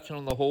start touching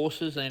on the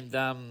horses, and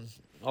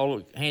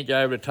I'll hand you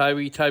over to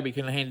Toby. Toby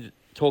can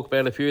talk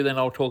about a few, then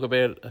I'll talk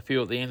about a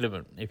few at the end of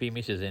it if he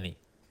misses any.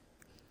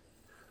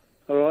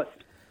 All right.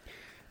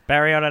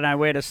 Barry, I don't know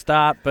where to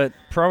start, but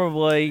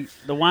probably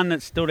the one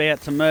that stood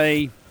out to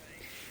me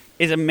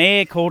is a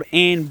mare called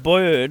Anne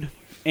Bird.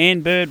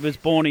 Anne Bird was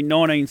born in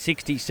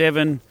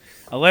 1967,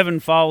 11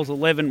 foals,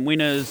 11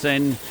 winners,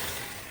 and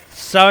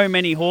so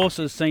many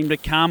horses seem to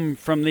come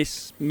from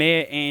this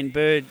mare, Anne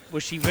Bird.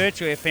 Was she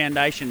virtually a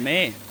foundation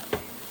mare?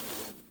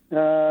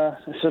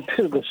 It's a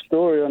bit of a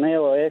story on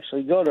how I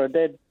actually got her.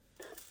 Dad,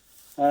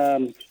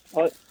 I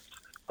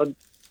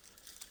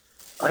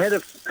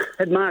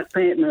had Mark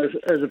Panton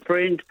as a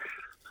friend,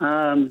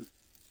 and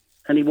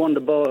he wanted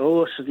to buy a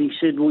horse, and he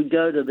said, "We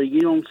go to the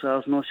yearling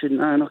sales," and I said,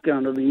 "No, not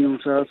going to the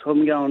yearling sales.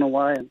 I'm going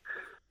away and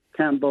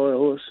can't buy a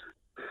horse."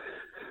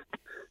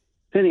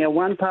 Anyhow,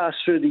 one passed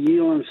through the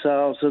yearling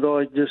sales that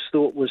I just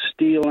thought was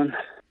stealing,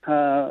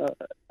 and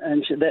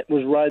that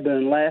was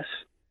Rayburn Lass.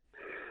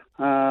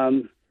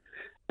 And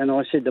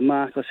I said to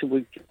Mark, I said,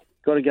 "We've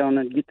got to go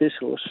and get this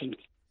horse." And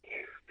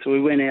so we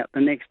went out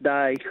the next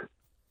day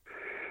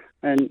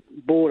and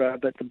bought her,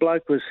 but the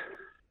bloke was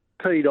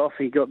teed off.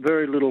 He got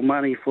very little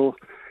money for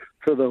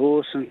the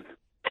horse, and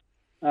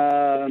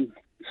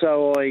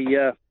so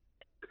I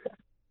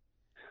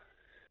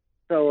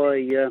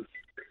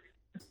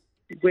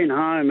went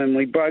home and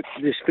we broke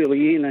this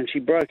filly in, and she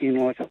broke in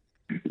like a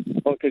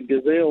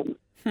gazelle.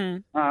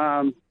 And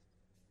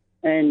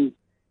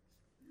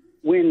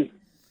when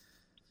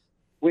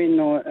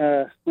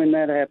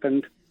that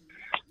happened,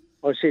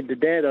 I said to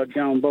Dad I'd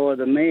go and buy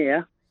the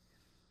mare.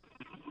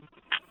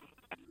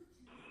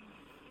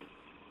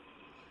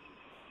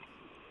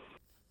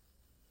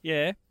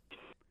 Yeah.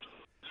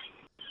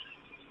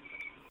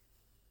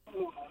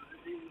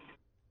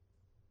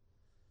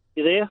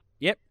 You there?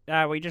 Yep.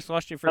 We just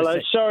lost you for a Hello,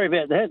 sec. sorry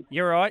about that.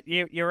 You're right.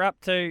 You're up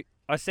to...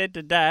 I said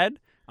to Dad,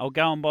 I'll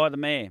go and buy the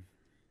mare.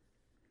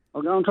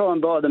 I'll go and try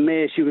and buy the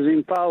mare. She was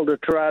in foal to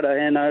Toronto,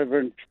 Hanover,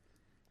 and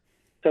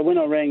so when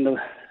I rang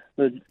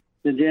the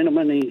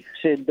gentleman, he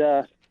said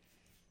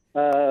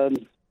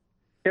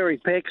Terry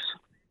Pex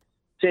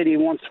said he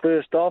wants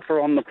first offer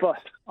on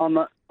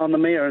the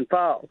mare and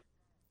foal.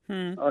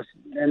 And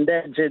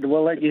Dad said,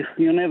 "Well,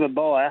 you'll never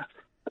buy her.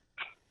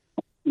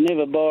 You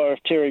never buy her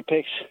if Terry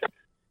Pex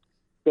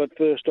got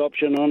first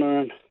option on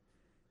her,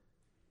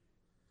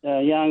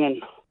 and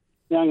young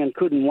and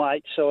couldn't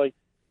wait." So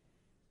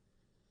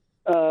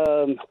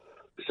I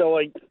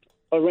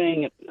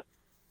rang at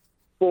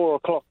 4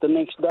 o'clock the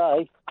next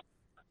day,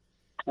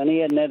 and he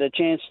hadn't had a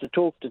chance to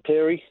talk to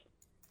Terry.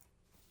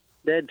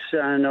 Dad's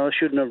saying I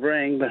shouldn't have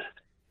rang, but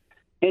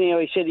anyhow,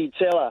 he said he'd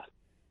sell her.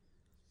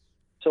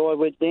 So I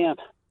went down.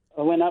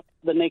 I went up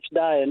the next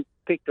day and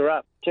picked her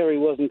up. Terry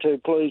wasn't too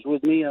pleased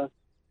with me,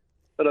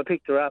 but I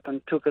picked her up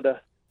and took her to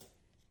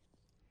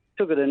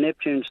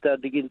Neptune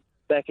Stud to get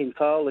back in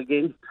foal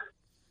again.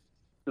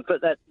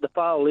 But the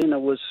foal inner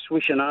was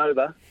swishing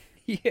over.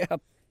 Yeah.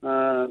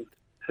 Who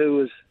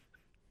was...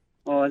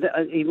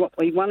 he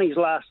won his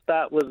last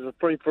start with a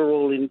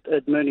free-for-all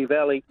at Moonee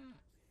Valley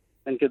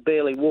and could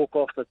barely walk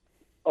off the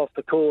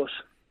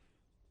course.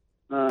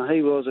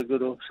 He was a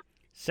good horse.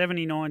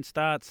 79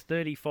 starts,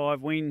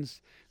 35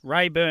 wins.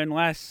 Rayburn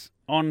Lass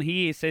on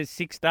here says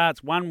 6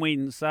 starts, 1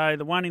 win. So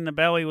the one in the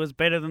belly was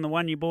better than the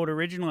one you bought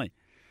originally.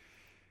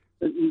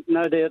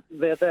 No doubt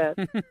about that.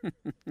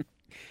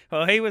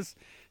 Well, he was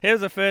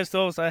the first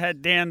horse I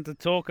had down to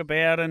talk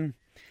about, and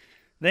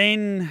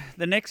then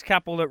the next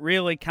couple that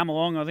really come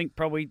along, I think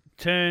probably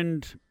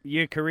turned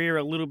your career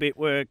a little bit,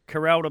 were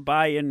Corralda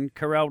Bay and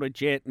Corralda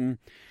Jet. And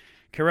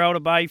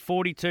Corralda Bay,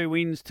 42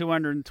 wins,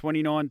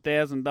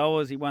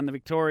 $229,000. He won the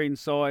Victorian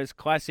Size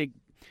Classic.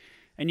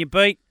 And you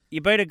beat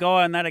a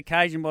guy on that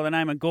occasion by the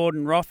name of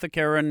Gordon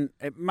Rothacker, and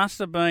it must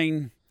have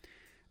been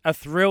a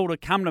thrill to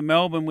come to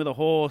Melbourne with a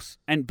horse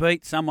and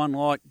beat someone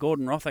like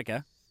Gordon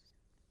Rothacker.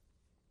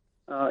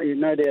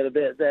 No doubt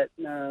about that.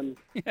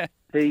 Yeah.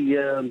 He,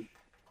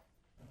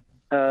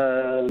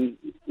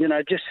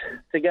 just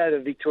to go to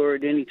Victoria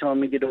at any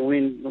time we get a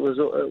win was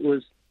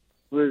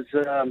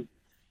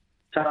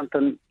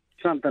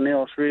something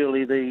else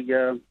really.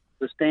 The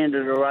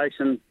standard of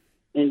racing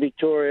in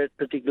Victoria,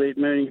 particularly at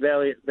Moonee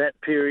Valley,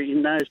 that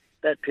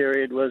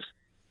period was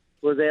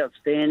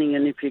outstanding.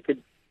 And if you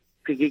could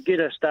get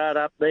a start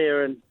up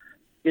there and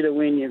get a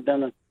win, you've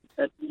done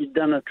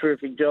a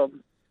terrific job.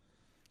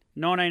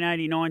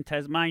 1989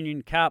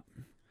 Tasmanian Cup,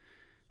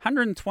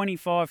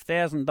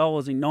 $125,000 in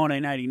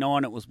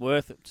 1989. It was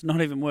worth it. It's not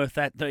even worth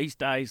that these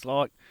days.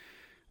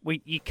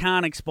 You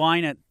can't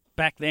explain it.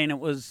 Back then, it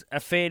was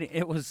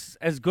it was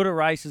as good a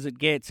race as it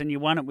gets, and you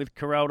won it with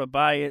Corralda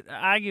Bay.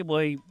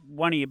 Arguably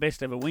one of your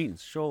best ever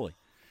wins, surely.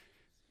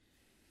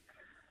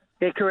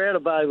 Yeah,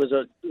 Corralda Bay was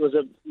a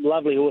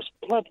lovely horse.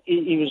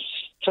 He was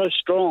so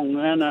strong,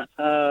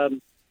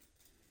 and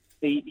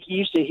he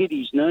used to hit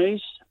his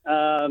knees.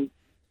 And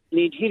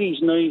he'd hit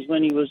his knees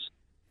when he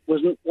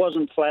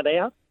wasn't flat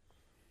out.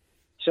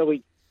 So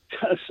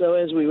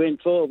as we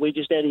went forward, we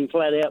just had him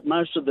flat out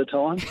most of the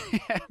time.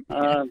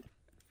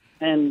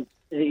 And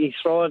he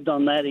thrived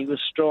on that. He was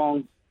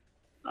strong.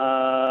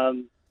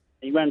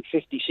 He ran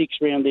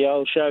 56 round the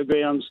old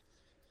showgrounds,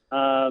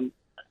 and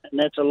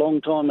that's a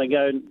long time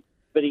ago.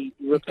 But he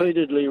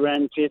repeatedly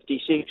ran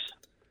 56.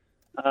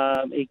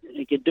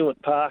 He could do it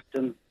parked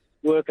and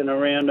working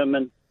around him,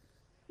 and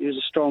he was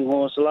a strong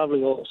horse, a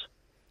lovely horse.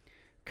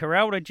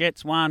 Corralda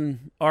Jets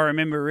won, I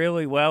remember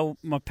really well.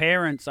 My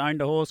parents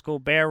owned a horse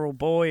called Barrel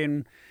Boy,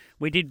 and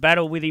we did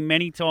battle with him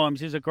many times.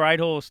 He's a great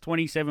horse,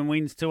 27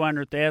 wins,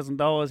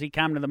 $200,000. He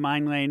came to the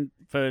mainland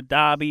for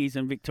derbies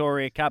and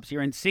Victoria Cups. He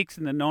ran 6th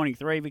in the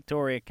 93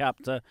 Victoria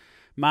Cup to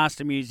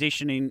master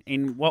musician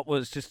in what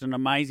was just an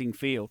amazing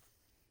field.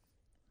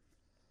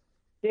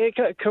 Yeah,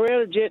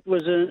 Corralda Jet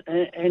was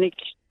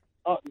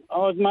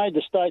I've made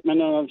the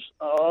statement, and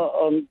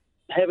I'm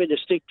happy to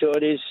stick to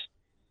it, is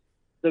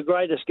the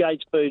greatest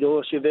gate speed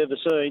horse you've ever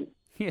seen.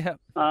 Yeah.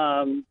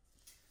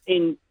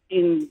 In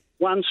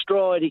one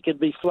stride, he could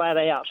be flat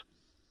out.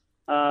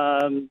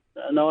 And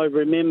I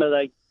remember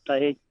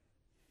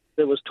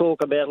there was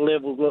talk about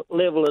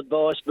level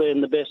advice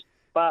being the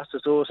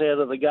fastest horse out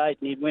of the gate,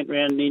 and he went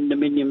round the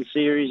Dominion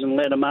Series and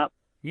let him up.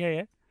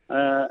 Yeah.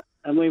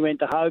 And we went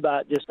to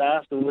Hobart just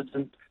afterwards,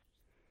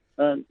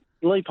 and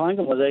Lee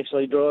Plunkin was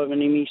actually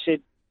driving him. He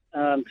said,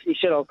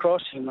 I'll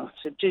cross him. I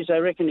said, geez, I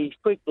reckon he's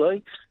quick,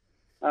 Lee.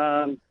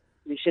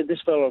 He said,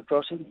 this fellow will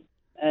cross him,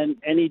 and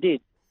he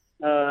did.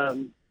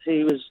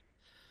 He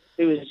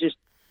was just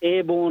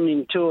airborne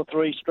in 2 or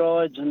 3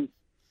 strides, and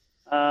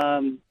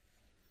I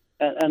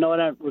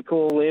don't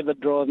recall ever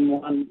driving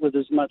one with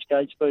as much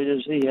gate speed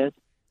as he had.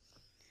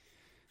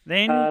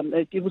 Then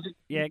it was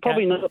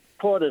probably not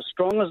quite as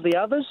strong as the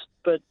others,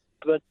 but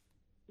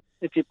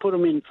if you put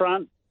them in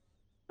front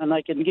and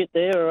they can get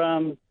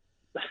there,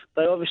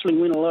 they obviously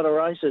win a lot of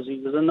races. He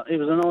was a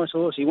nice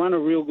horse. He won a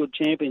real good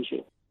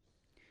championship.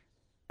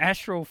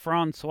 Astral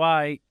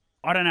Francois,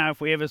 I don't know if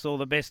we ever saw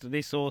the best of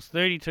this horse.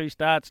 32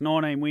 starts,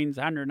 19 wins,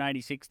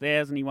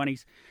 186,000. He won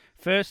his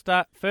first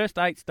 8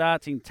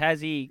 starts in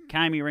Tassie.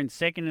 He ran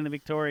 2nd in the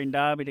Victorian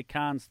Derby to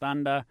Cairns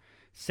Thunder,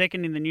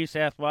 2nd in the New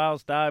South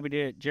Wales Derby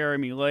to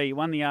Jeremy Lee. He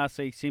won the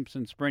RC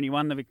Simpson Sprint. He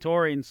won the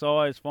Victorian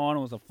Sires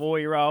Final as a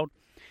 4-year-old.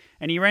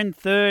 And he ran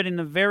 3rd in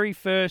the very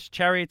first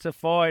Chariots of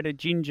Fire to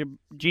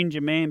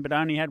Ginger Man, but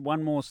only had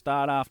one more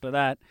start after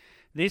that.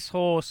 This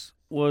horse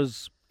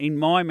was, in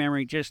my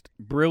memory, just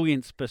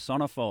brilliance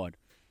personified.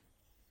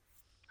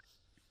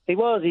 He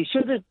was. He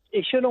should have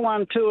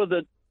won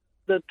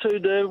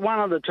one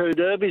of the 2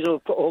 derbies,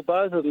 or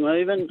both of them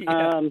even.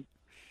 Yeah.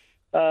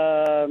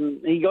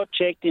 He got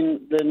checked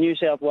in the New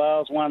South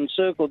Wales one,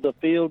 circled the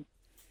field.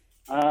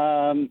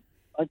 I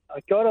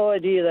got an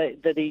idea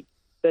that he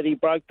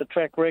broke the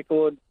track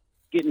record,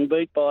 getting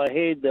beat by a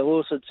head. The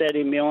horse had sat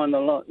him behind the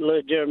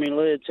lead. Jeremy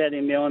Lee had sat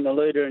him behind the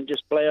leader and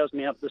just ploughs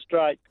me up the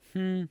straight.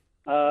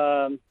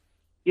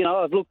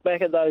 I've looked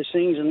back at those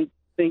things and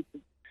think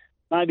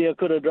maybe I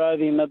could have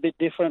drove him a bit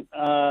different.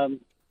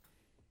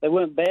 They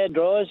weren't bad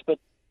drives, but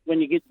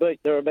when you get beat,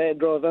 they're a bad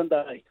drive, aren't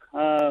they?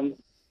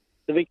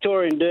 The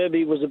Victorian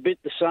Derby was a bit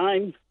the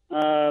same.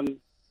 So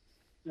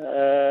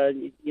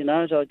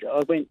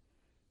I went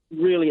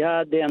really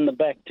hard down the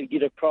back to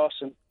get across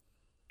and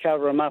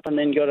cover him up, and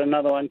then got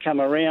another one come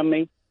around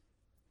me.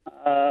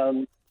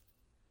 I've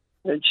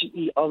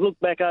looked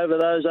back over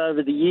those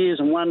over the years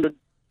and wondered,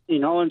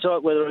 in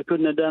hindsight, whether I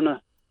couldn't have done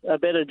a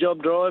better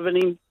job driving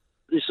him.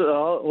 This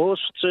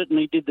horse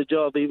certainly did the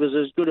job. He was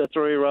as good a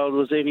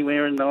 3-year-old as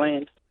anywhere in the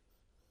land.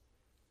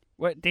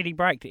 What did he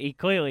break? He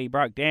clearly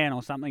broke down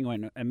or something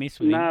went amiss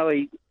with him. No,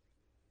 he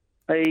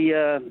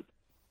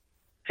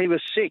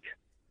was sick.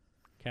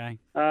 Okay.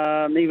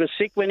 He was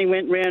sick when he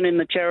went round in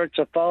the Chariots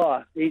of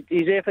Fire.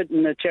 His effort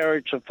in the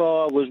Chariots of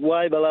Fire was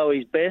way below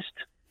his best.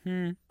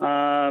 He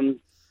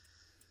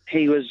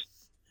was.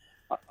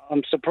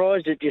 I'm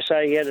surprised that you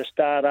say he had a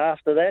start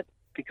after that,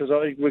 because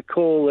I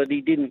recall that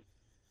he didn't.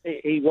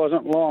 He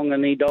wasn't long,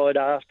 and he died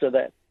after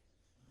that.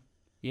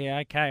 Yeah,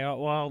 okay.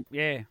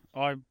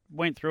 I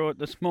went through it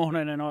this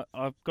morning and I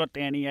got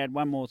down. He had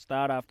one more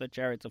start after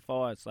Chariots of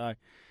Fire. So,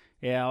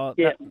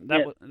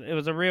 it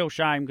was a real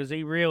shame because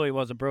he really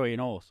was a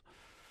brilliant horse.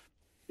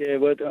 Yeah,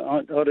 well,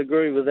 I'd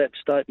agree with that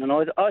statement.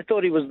 I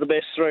thought he was the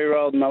best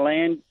 3-year-old in the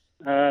land.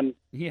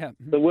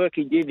 The work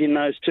he did in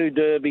those 2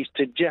 derbies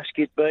to just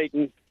get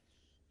beaten.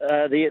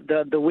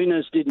 The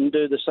winners didn't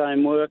do the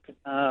same work.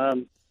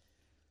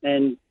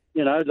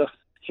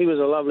 He was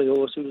a lovely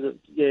horse. He was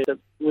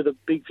with a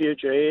big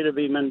future ahead of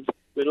him, and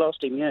we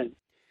lost him. Yeah.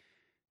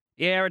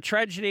 Yeah, a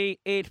tragedy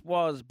it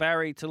was,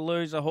 Barry, to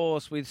lose a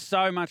horse with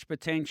so much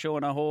potential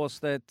and a horse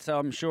that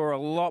I'm sure a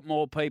lot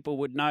more people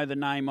would know the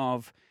name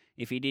of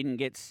if he didn't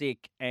get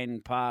sick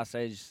and pass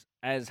as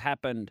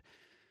happened.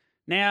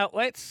 Now,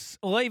 let's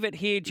leave it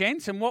here,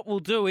 gents, and what we'll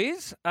do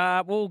is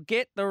we'll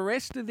get the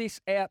rest of this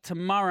out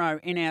tomorrow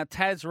in our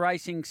Tas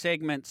Racing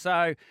segment.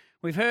 So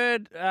we've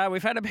had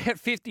about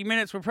 50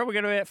 minutes. We're probably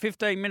got about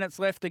 15 minutes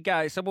left to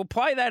go. So we'll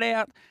play that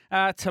out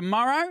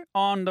tomorrow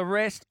on the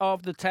rest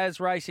of the Tas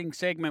Racing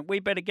segment.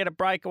 We better get a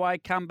breakaway,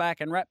 come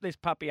back and wrap this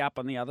puppy up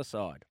on the other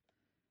side.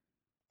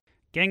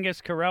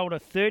 Genghis Corralda,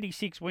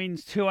 36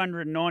 wins,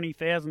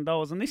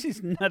 $290,000. And this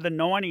is the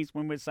 90s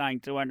when we're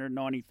saying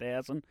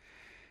 $290,000.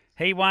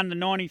 He won the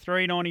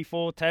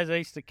 93-94 Tas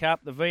Easter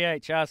Cup, the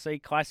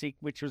VHRC Classic,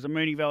 which was a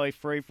Moonee Valley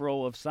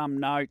free-for-all of some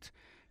note.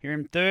 You're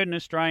in third in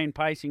Australian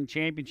Pacing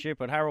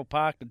Championship at Harold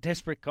Park, the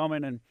Desperate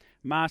Comet and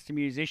Master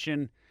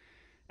Musician.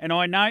 And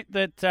I note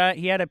that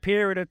he had a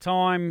period of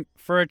time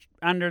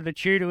under the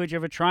tutelage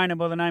of a trainer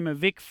by the name of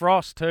Vic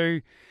Frost,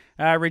 who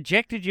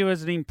rejected you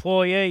as an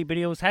employee, but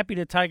he was happy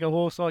to take a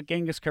horse like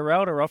Genghis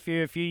Corralda off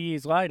you a few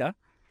years later.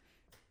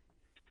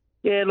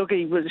 Yeah, look,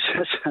 he was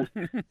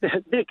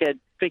Vic had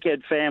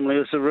family. It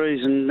was the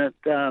reason that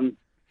I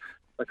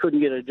couldn't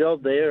get a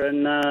job there.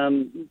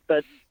 And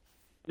but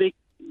Vic,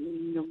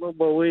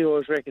 well, we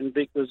always reckoned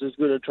Vic was as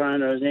good a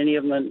trainer as any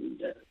of them, and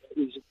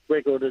his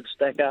record would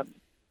stack up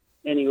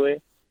anywhere.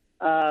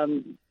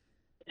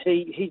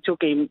 He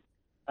took him.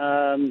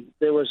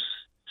 There was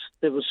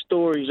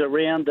stories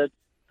around that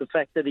the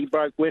fact that he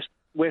broke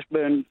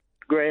Westburn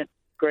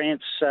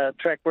Grant's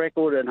track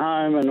record at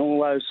home and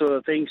all those sort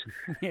of things.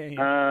 He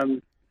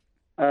was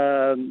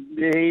a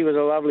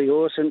lovely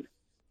horse, and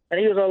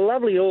he was a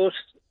lovely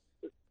horse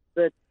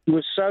that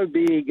was so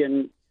big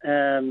and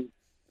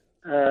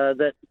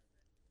that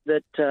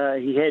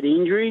he had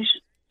injuries.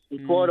 He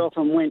quite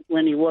often went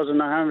when he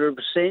wasn't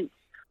 100%,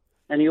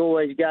 and he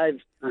always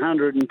gave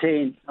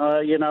 110.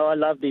 I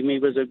loved him. He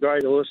was a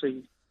great horse.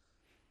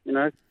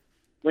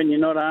 When you're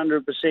not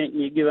 100%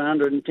 and you give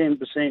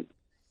 110%,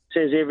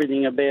 says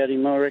everything about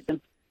him, I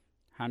reckon.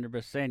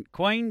 100%.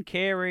 Queen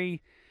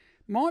Carey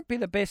might be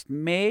the best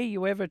mare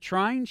you ever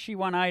trained. She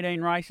won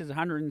 18 races,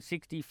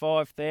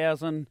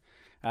 165,000.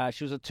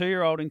 She was a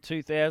 2-year-old in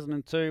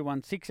 2002,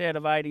 won 6 out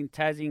of 8 in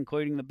Tassie,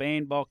 including the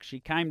bandbox.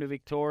 She came to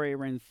Victoria,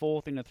 ran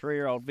 4th in a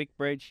 3-year-old Vic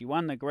bred. She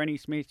won the Granny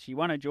Smith. She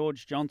won a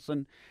George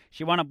Johnson.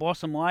 She won a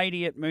Blossom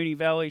Lady at Moonee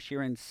Valley. She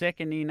ran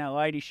 2nd in a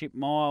Ladyship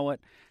Mile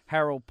at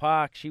Harold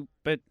Park. She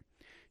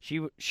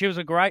was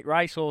a great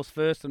racehorse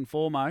first and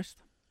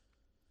foremost.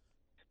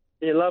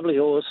 Yeah, lovely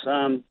horse.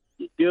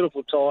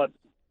 Beautiful type.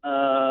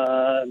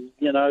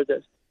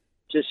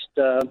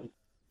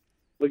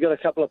 We got a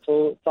couple of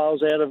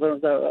foals out of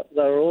it. They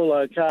were all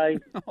okay.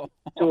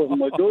 2 of them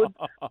were good.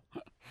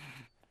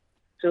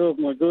 2 of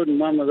them were good, and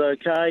one was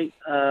okay.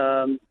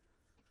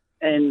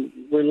 And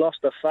we lost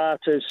her far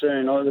too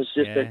soon. It was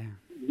just a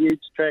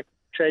huge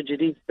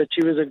tragedy. But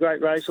she was a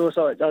great racehorse.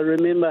 I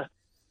remember,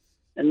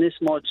 and this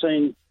might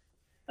seem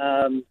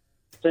a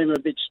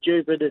bit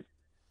stupid.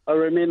 I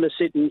remember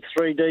sitting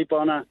 3 deep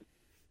on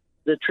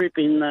the trip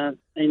in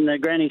the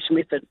Granny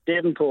Smith at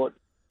Devonport,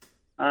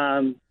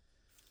 and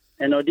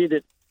I did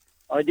it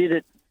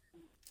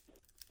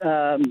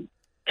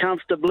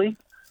comfortably,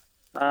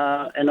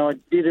 and I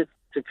did it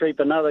to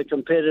keep another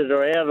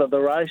competitor out of the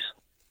race.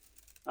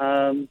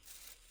 And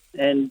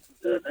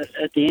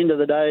at the end of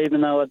the day,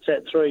 even though I'd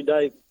sat 3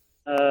 deep,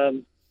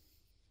 the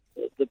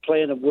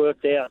plan had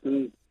worked out,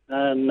 and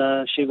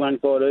she won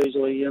quite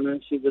easily.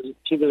 She was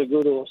a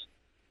good horse.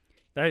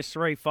 Those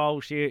 3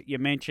 foals you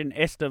mentioned,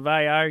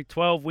 Estevao,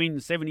 12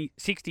 wins,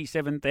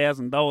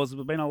 $67,000. There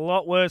have been a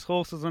lot worse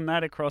horses than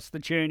that across the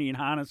tourney in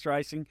harness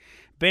racing.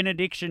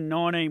 Benediction,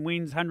 19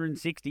 wins,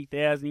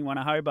 $160,000. He won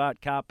a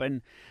Hobart Cup.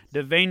 And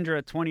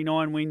Devendra,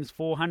 29 wins,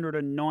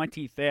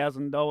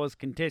 $490,000.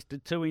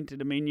 Contested 2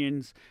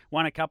 Interdominions,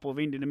 won a couple of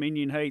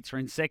Interdominion heats,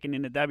 ran 2nd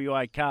in the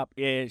WA Cup.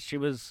 Yeah, she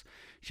was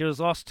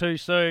lost too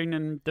soon,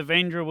 and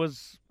Devendra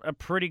was a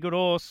pretty good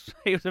horse.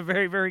 He was a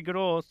very, very good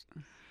horse.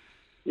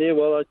 Yeah,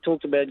 well, I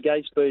talked about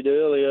Gatespeed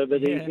earlier,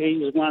 but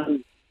he's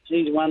one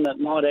that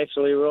might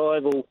actually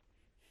rival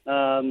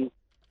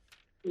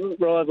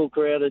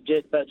Corralda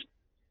Jet. But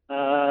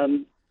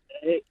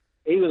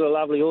he was a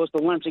lovely horse,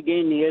 but once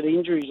again, he had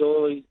injuries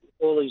all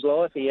his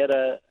life. He had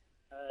a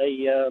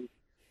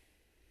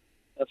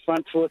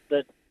front foot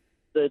that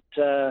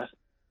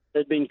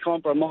had been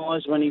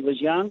compromised when he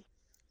was young,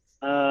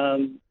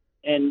 and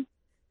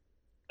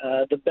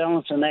the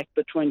balancing act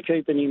between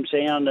keeping him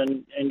sound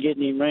and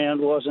getting him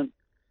round wasn't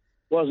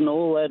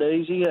all that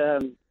easy.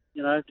 It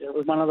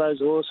was one of those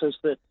horses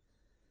that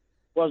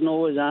wasn't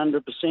always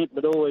 100%,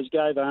 but always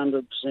gave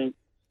 100%.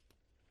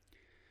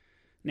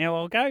 Now,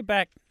 I'll go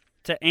back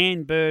to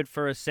Anne Bird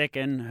for a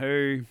second,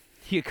 who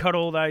you got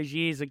all those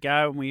years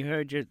ago, and we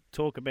heard you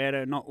talk about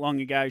her not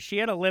long ago. She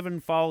had 11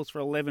 foals for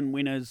 11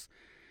 winners,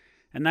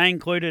 and they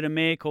included a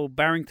mare called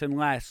Barrington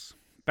Lass.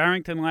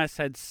 Barrington Lass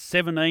had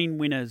 17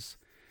 winners,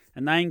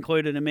 and they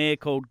included a mare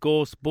called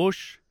Gorse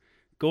Bush.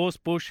 Gorse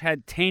Bush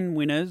had 10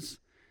 winners,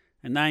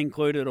 and they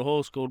included a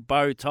horse called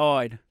Bow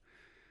Tide.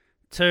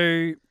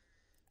 To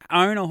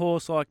own a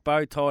horse like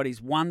Bow Tide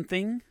is one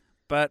thing,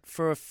 but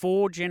for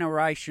 4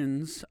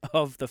 generations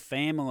of the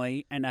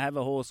family and to have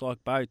a horse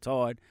like Bow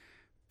Tide,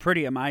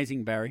 pretty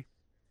amazing, Barry.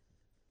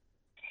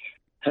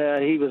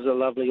 He was a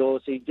lovely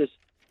horse. He just,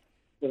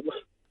 how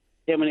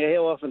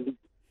often,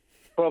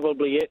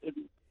 probably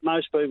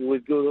most people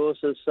with good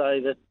horses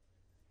say that,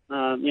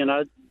 they're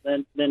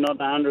not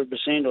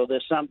 100% or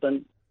there's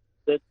something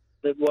that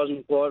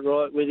wasn't quite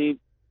right with him.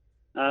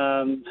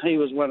 He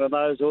was one of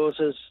those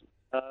horses.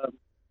 I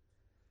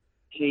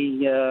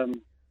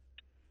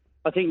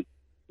think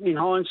in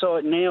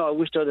hindsight now, I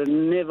wished I'd have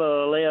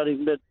never allowed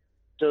him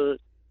to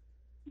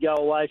go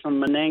away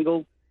from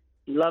Menangle.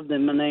 He loved the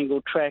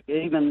Menangle track.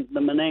 Even the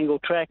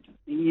Menangle track,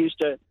 he used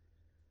to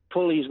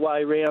pull his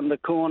way round the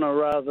corner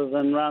rather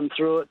than run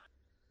through it.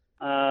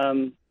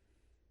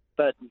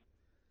 But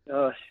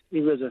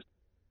he wasn't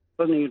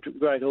he a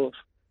great horse?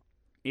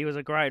 He was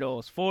a great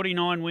horse.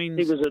 49 wins.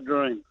 He was a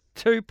dream.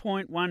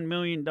 $2.1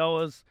 million.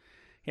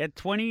 He had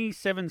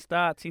 27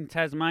 starts in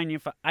Tasmania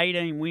for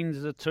 18 wins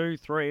as a 2,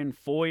 3 and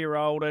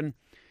 4-year-old. And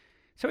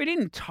so he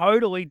didn't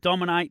totally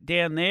dominate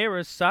down there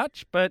as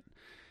such, but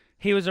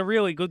he was a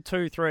really good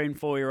 2, 3 and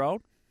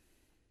 4-year-old.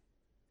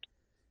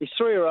 His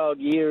 3-year-old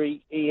year,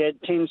 he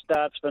had 10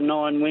 starts for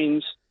 9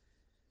 wins.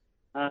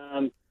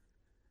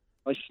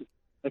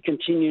 I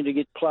continued to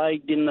get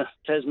plagued in the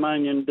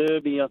Tasmanian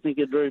Derby. I think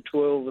he drew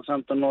 12 or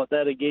something like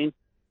that again.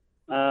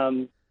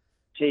 That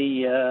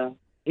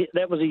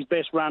was his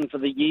best run for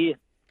the year,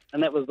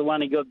 and that was the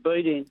one he got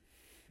beat in.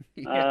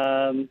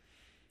 Yeah.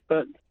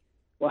 But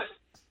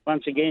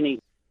once again,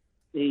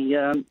 he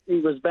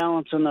was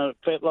balancing a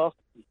fetlock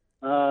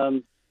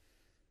over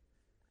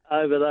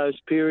those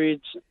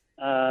periods.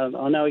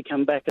 I know he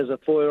come back as a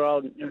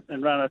 4-year-old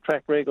and ran a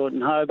track record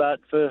in Hobart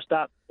first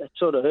up. That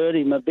sort of hurt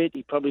him a bit.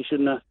 He probably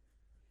shouldn't have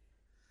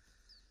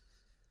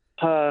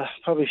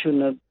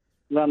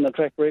run the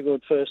track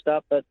record first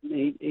up, but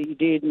he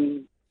did,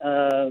 and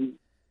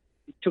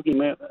it took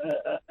him a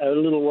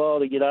little while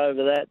to get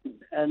over that.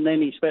 And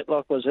then his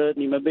fetlock was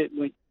hurting him a bit.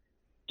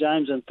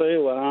 James and Fia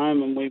were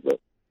home, and we were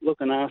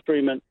looking after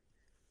him. And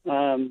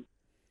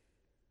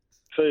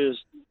Fia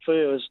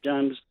was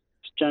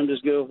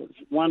James's girl,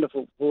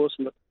 wonderful horse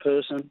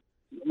person,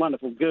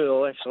 wonderful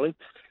girl actually.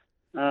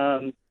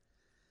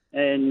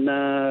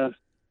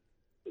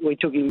 We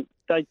took him.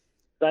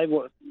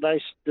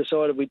 They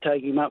decided we'd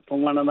take him up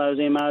from one of those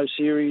MO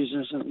series.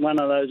 One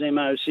of those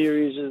MO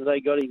series, they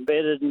got him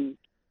bedded, and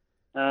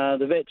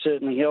the vet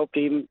certainly helped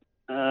him.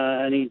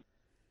 And he,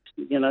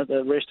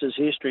 the rest is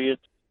history.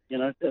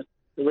 The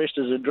rest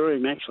is a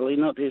dream, actually,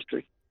 not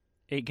history.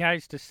 He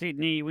goes to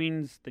Sydney, he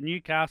wins the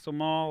Newcastle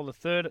Mile, the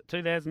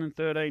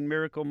 2013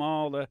 Miracle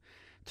Mile, the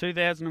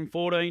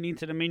 2014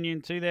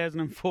 Inter-Dominion,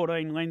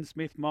 2014 Len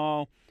Smith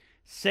Mile,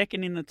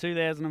 second in the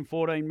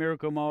 2014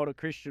 Miracle Mile to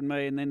Christian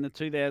Me, and then the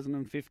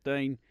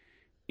 2015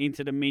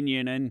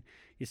 Inter-Dominion. And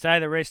you say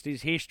the rest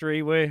is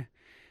history.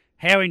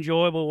 How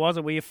enjoyable was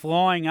it? Were you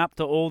flying up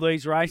to all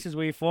these races?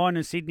 Were you flying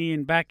to Sydney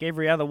and back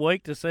every other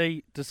week to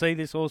see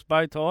this horse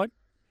Bow Tide?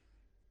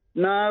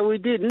 No, we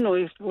didn't.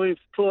 We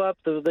flew up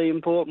to the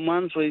important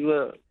ones. We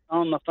were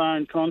on the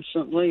phone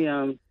constantly.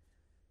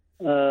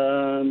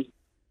 Probably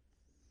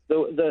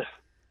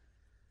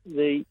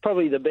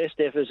the best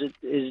effort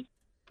is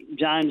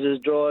James's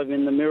drive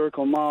in the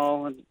Miracle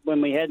Mile. And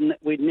when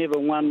we'd never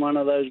won one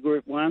of those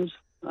Group 1s.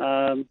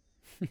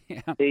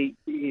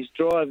 His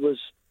drive was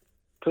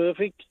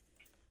perfect.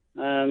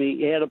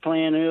 He had a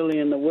plan early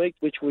in the week,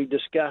 which we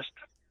discussed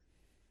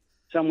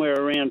somewhere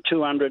around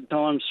 200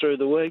 times through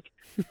the week.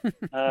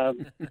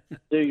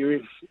 Do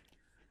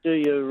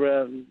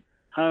your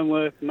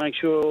homework, make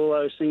sure all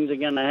those things are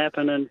going to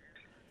happen, and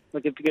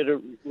look, if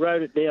you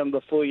wrote it down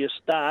before you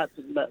start,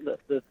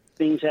 the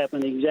things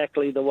happen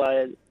exactly the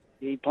way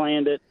he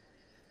planned it.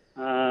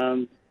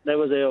 That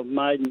was our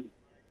maiden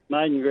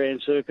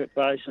Grand Circuit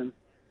race, and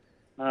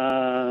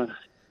I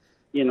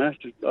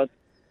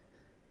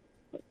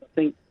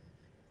think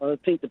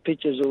the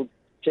pictures will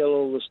tell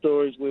all the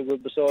stories. We were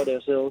beside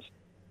ourselves.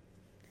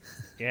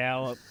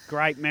 Yeah, well,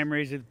 great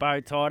memories with Bow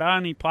Tide. I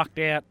only plucked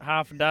out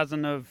half a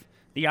dozen of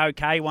the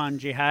OK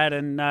ones you had,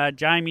 and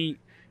Jamie,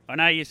 I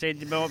know you said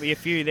there might be a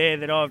few there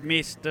that I've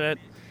missed.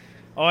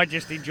 I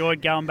just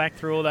enjoyed going back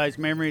through all those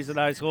memories of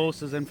those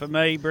horses, and for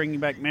me,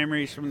 bringing back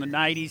memories from the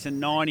 80s and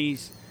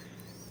 90s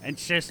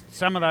it's just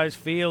some of those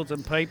fields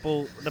and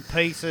people, the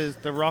Pieces,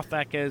 the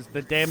Rothackers,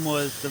 the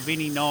Demwas, the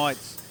Vinnie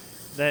Knights,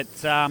 that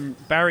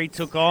Barry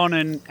took on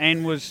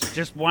and was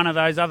just one of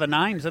those other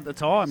names at the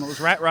time. It was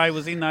Rattray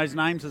was in those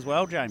names as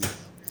well, Jamie.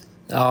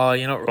 Oh,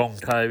 you're not wrong,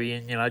 Toby.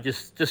 And,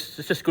 it's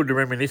just good to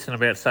reminiscing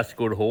about such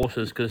good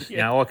horses because,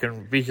 I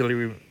can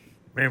visually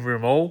remember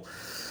them all.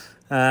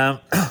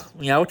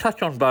 We'll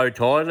touch on Bow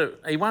Tie.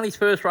 He won his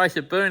first race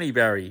at Burnie,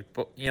 Barry.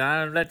 But,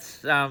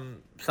 that's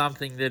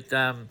something that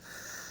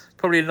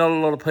probably not a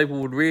lot of people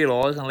would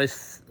realise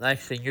unless they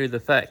actually knew the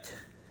fact.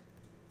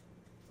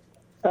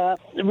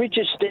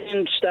 Richard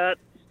Stanstart,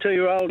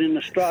 2-year-old in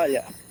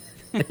Australia.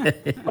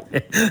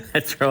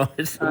 That's right.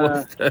 It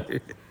was too.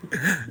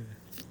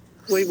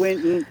 We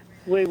went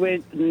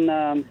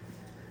and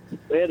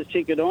we had a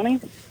ticket on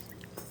him,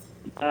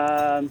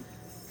 and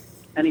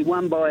he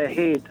won by a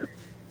head.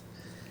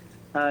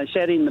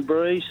 Sat in the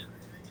breeze.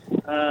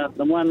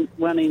 The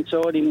one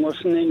inside him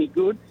wasn't any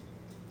good,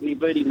 and he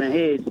beat him a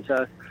head.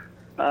 So,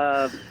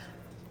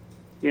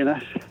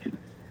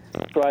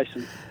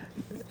 racing.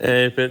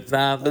 But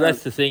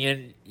that's the thing,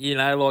 and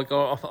I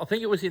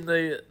think it was in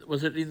the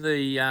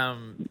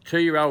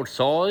 2-year-old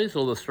size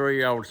or the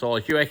 3-year-old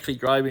size. You actually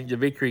drove him to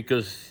victory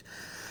because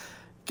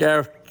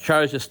Gareth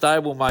chose a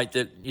stablemate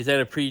that he's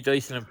had a pretty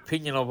decent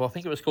opinion of. I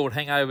think it was called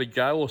Hangover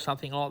Joe or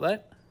something like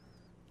that.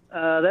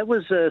 That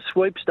was a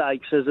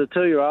sweepstakes as a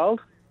 2-year-old.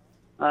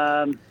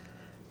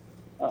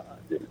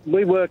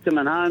 We worked him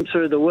at home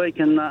through the week,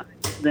 and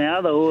the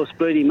other horse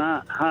beat him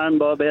home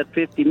by about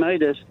 50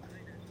 metres.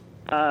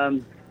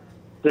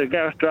 So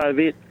Gareth drove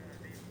it,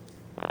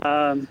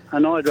 and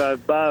I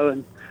drove Bo,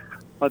 and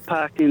I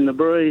parked in the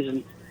breeze,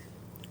 and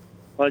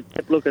I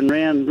kept looking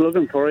around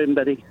looking for him,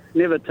 but he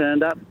never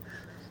turned up.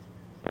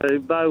 So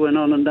Bo went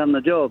on and done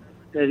the job,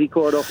 as he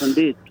quite often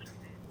did.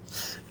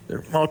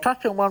 I'll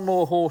touch on one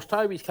more horse.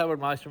 Toby's covered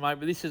most of them, mate,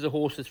 but this is a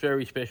horse that's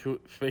very special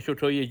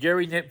to you,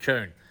 Jerry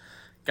Neptune.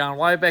 Going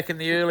way back in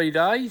the early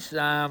days, you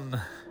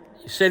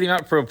set him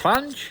up for a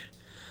plunge,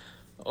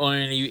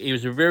 and he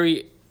was a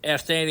very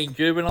outstanding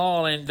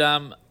juvenile,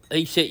 and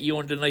he set you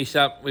and Denise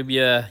up with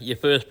your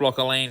first block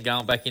of land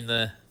going back in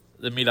the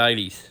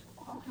mid-80s.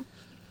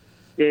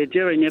 Yeah,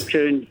 Jerry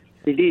Neptune,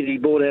 he did. He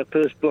bought our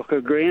first block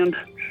of ground.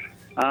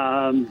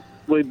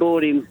 We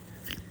bought him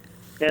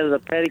out of the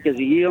paddock as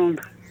a yearling,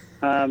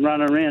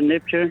 running around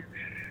Neptune.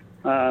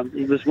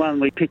 He was one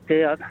we picked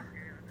out.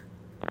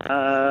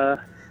 I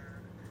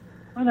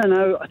don't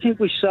know, I think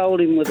we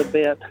sold him with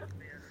about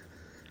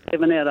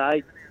 7 out of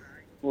 8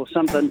 or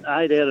something,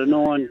 8 out of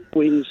 9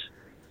 wins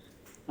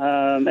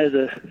as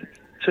a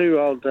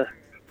 2-year-old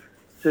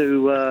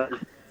to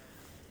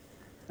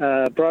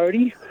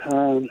Brody.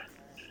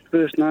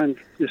 First name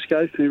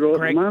escapes me right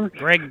at the moment.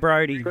 Greg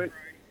Brody.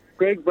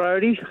 Greg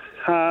Brody.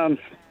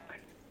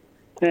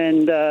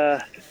 There's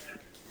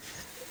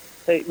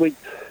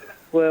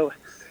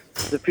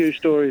a few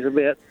stories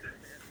about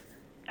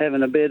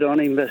having a bet on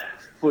him, but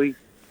we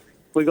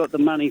got the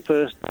money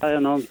first day,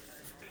 and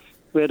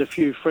we had a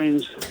few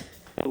friends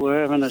that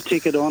were having a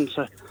ticket on,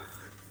 so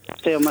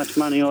how much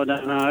money I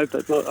don't know,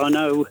 but I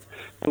know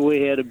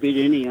we had a bid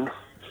anyhow.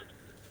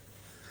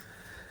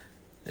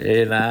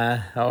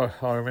 Yeah,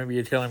 I remember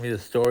you telling me the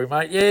story,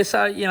 mate. Yeah,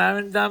 so,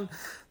 and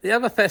the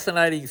other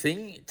fascinating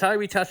thing,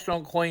 Toby touched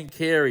on Queen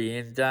Carey,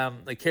 and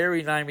the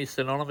Carey name is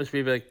synonymous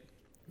with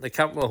a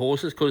couple of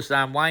horses because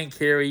Wayne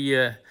Carey,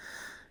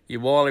 you're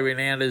widely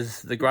renowned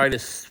as the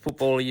greatest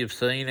footballer you've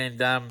seen,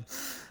 and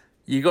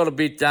you got a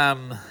bit,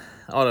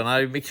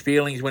 mixed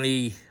feelings when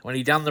he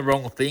done the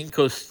wrong thing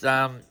because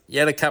you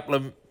had a couple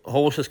of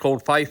horses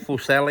called Faithful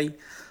Sally,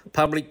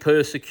 Public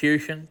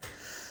Persecution,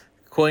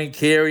 Queen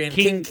Carey and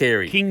King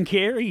Carey. King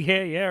Carey,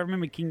 yeah, I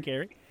remember King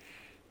Carey.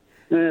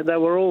 Yeah, they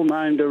were all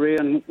named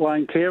around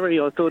Wayne Carey.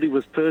 I thought he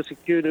was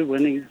persecuted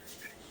when he,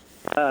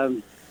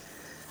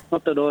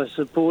 not that I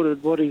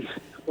supported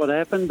what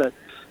happened, but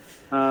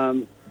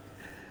I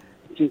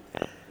think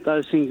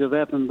those things have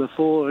happened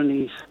before,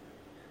 and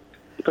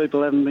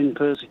people haven't been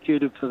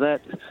persecuted for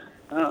that.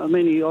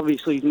 He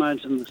obviously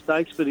made some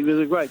mistakes, but he was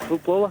a great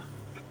footballer.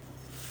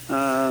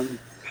 And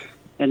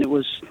it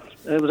was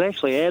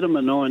actually Adam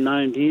and I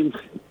named him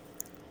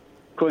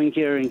Queen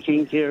Carey and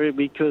King Carey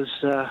because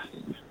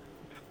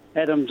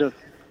Adam's a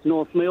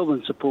North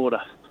Melbourne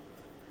supporter.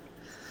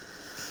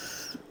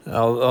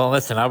 Oh,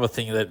 that's another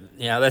thing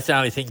that's the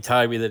only thing,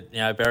 Toby,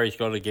 that Barry's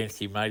got against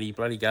him, mate. He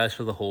bloody goes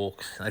for the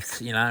Hawks. That's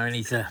and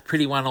he's a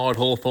pretty one-eyed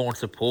Hawthorn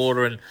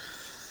supporter. And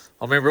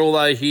I remember all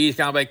those years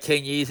going back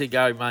 10 years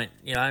ago, mate.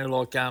 I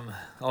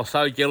was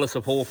so jealous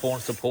of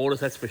Hawthorn supporters.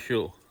 That's for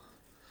sure.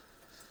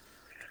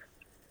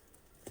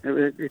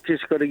 It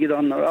just got to get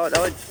on the right.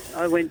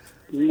 I went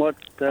and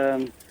watched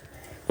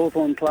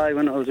Hawthorn play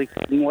when I was a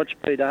kid and watched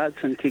Peter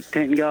Hudson kick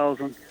 10 goals,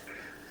 and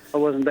I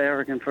wasn't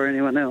barracking for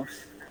anyone else.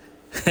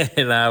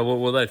 No,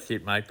 well, that's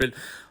it, mate. But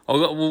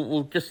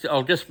I'll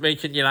just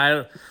mention,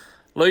 at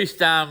least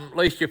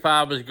your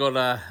father's got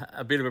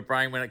a bit of a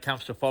brain when it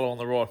comes to following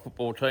the right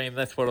football team.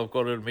 That's what I've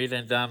got to admit.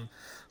 And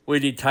we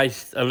did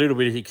taste a little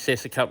bit of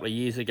success a couple of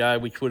years ago,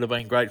 which would have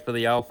been great for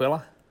the old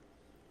fella.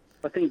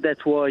 I think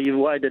that's why you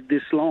waited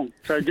this long.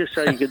 So just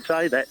so you could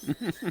say that.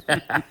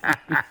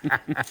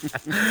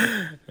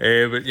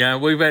 Yeah, but, you know,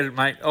 we've had it,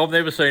 mate. I've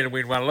never seen them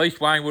win one. At least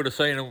Wayne would have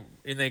seen them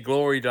in their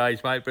glory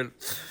days, mate. But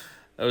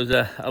it was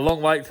a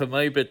long wait for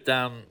me. But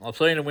I've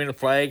seen them win a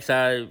flag.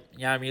 So, you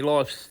know, my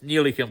life's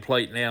nearly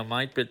complete now,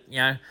 mate. But, you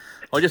know,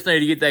 I just need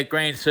to get that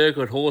Grand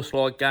Circuit horse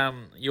like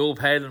you've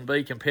had and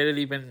be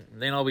competitive, and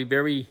then I'll be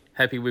very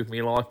happy with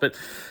my life. But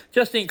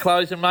just in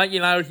closing, mate,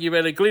 you know, you've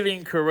had a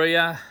glittering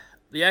career.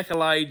 The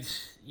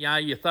accolades, you know,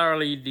 you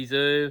thoroughly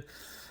deserve.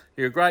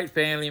 You're a great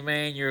family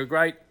man. You're a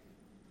great,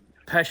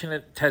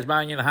 passionate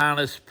Tasmanian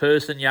harness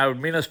person. You're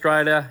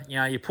administrator. You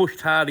know, you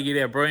pushed hard to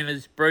get our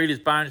breeders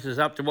bonuses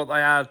up to what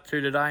they are to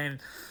today. And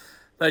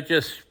they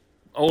just,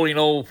 all in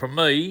all, from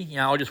me, you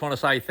know, I just want to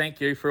say thank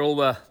you for all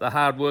the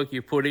hard work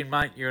you put in,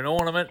 mate. You're an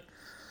ornament.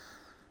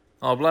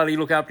 I bloody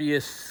look up to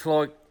you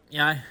like, you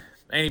know,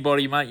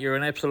 anybody, mate. You're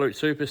an absolute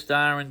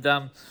superstar.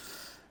 And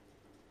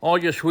I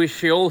just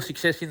wish you all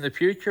success in the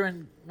future.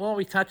 And while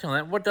we touch on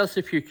that, what does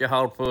the future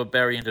hold for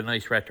Barry and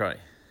Denise Rattray?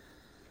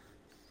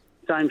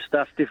 Same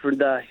stuff, different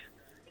day.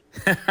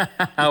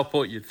 I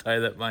thought you'd say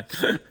that, mate.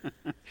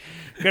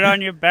 Good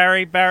on you,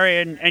 Barry.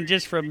 And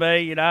just from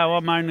me, you know,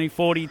 I'm only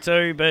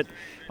 42, but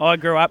I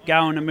grew up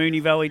going to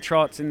Moonee Valley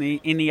Trots in the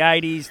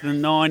 80s, the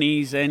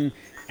 90s,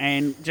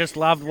 and just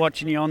loved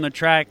watching you on the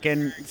track.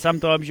 And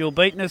sometimes you're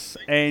beating us,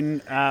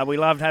 and we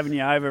loved having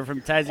you over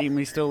from Tassie, and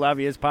we still love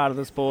you as part of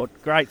the sport.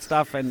 Great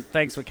stuff, and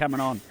thanks for coming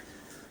on.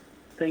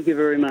 Thank you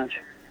very much.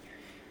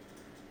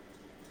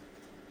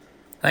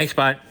 Thanks,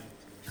 mate.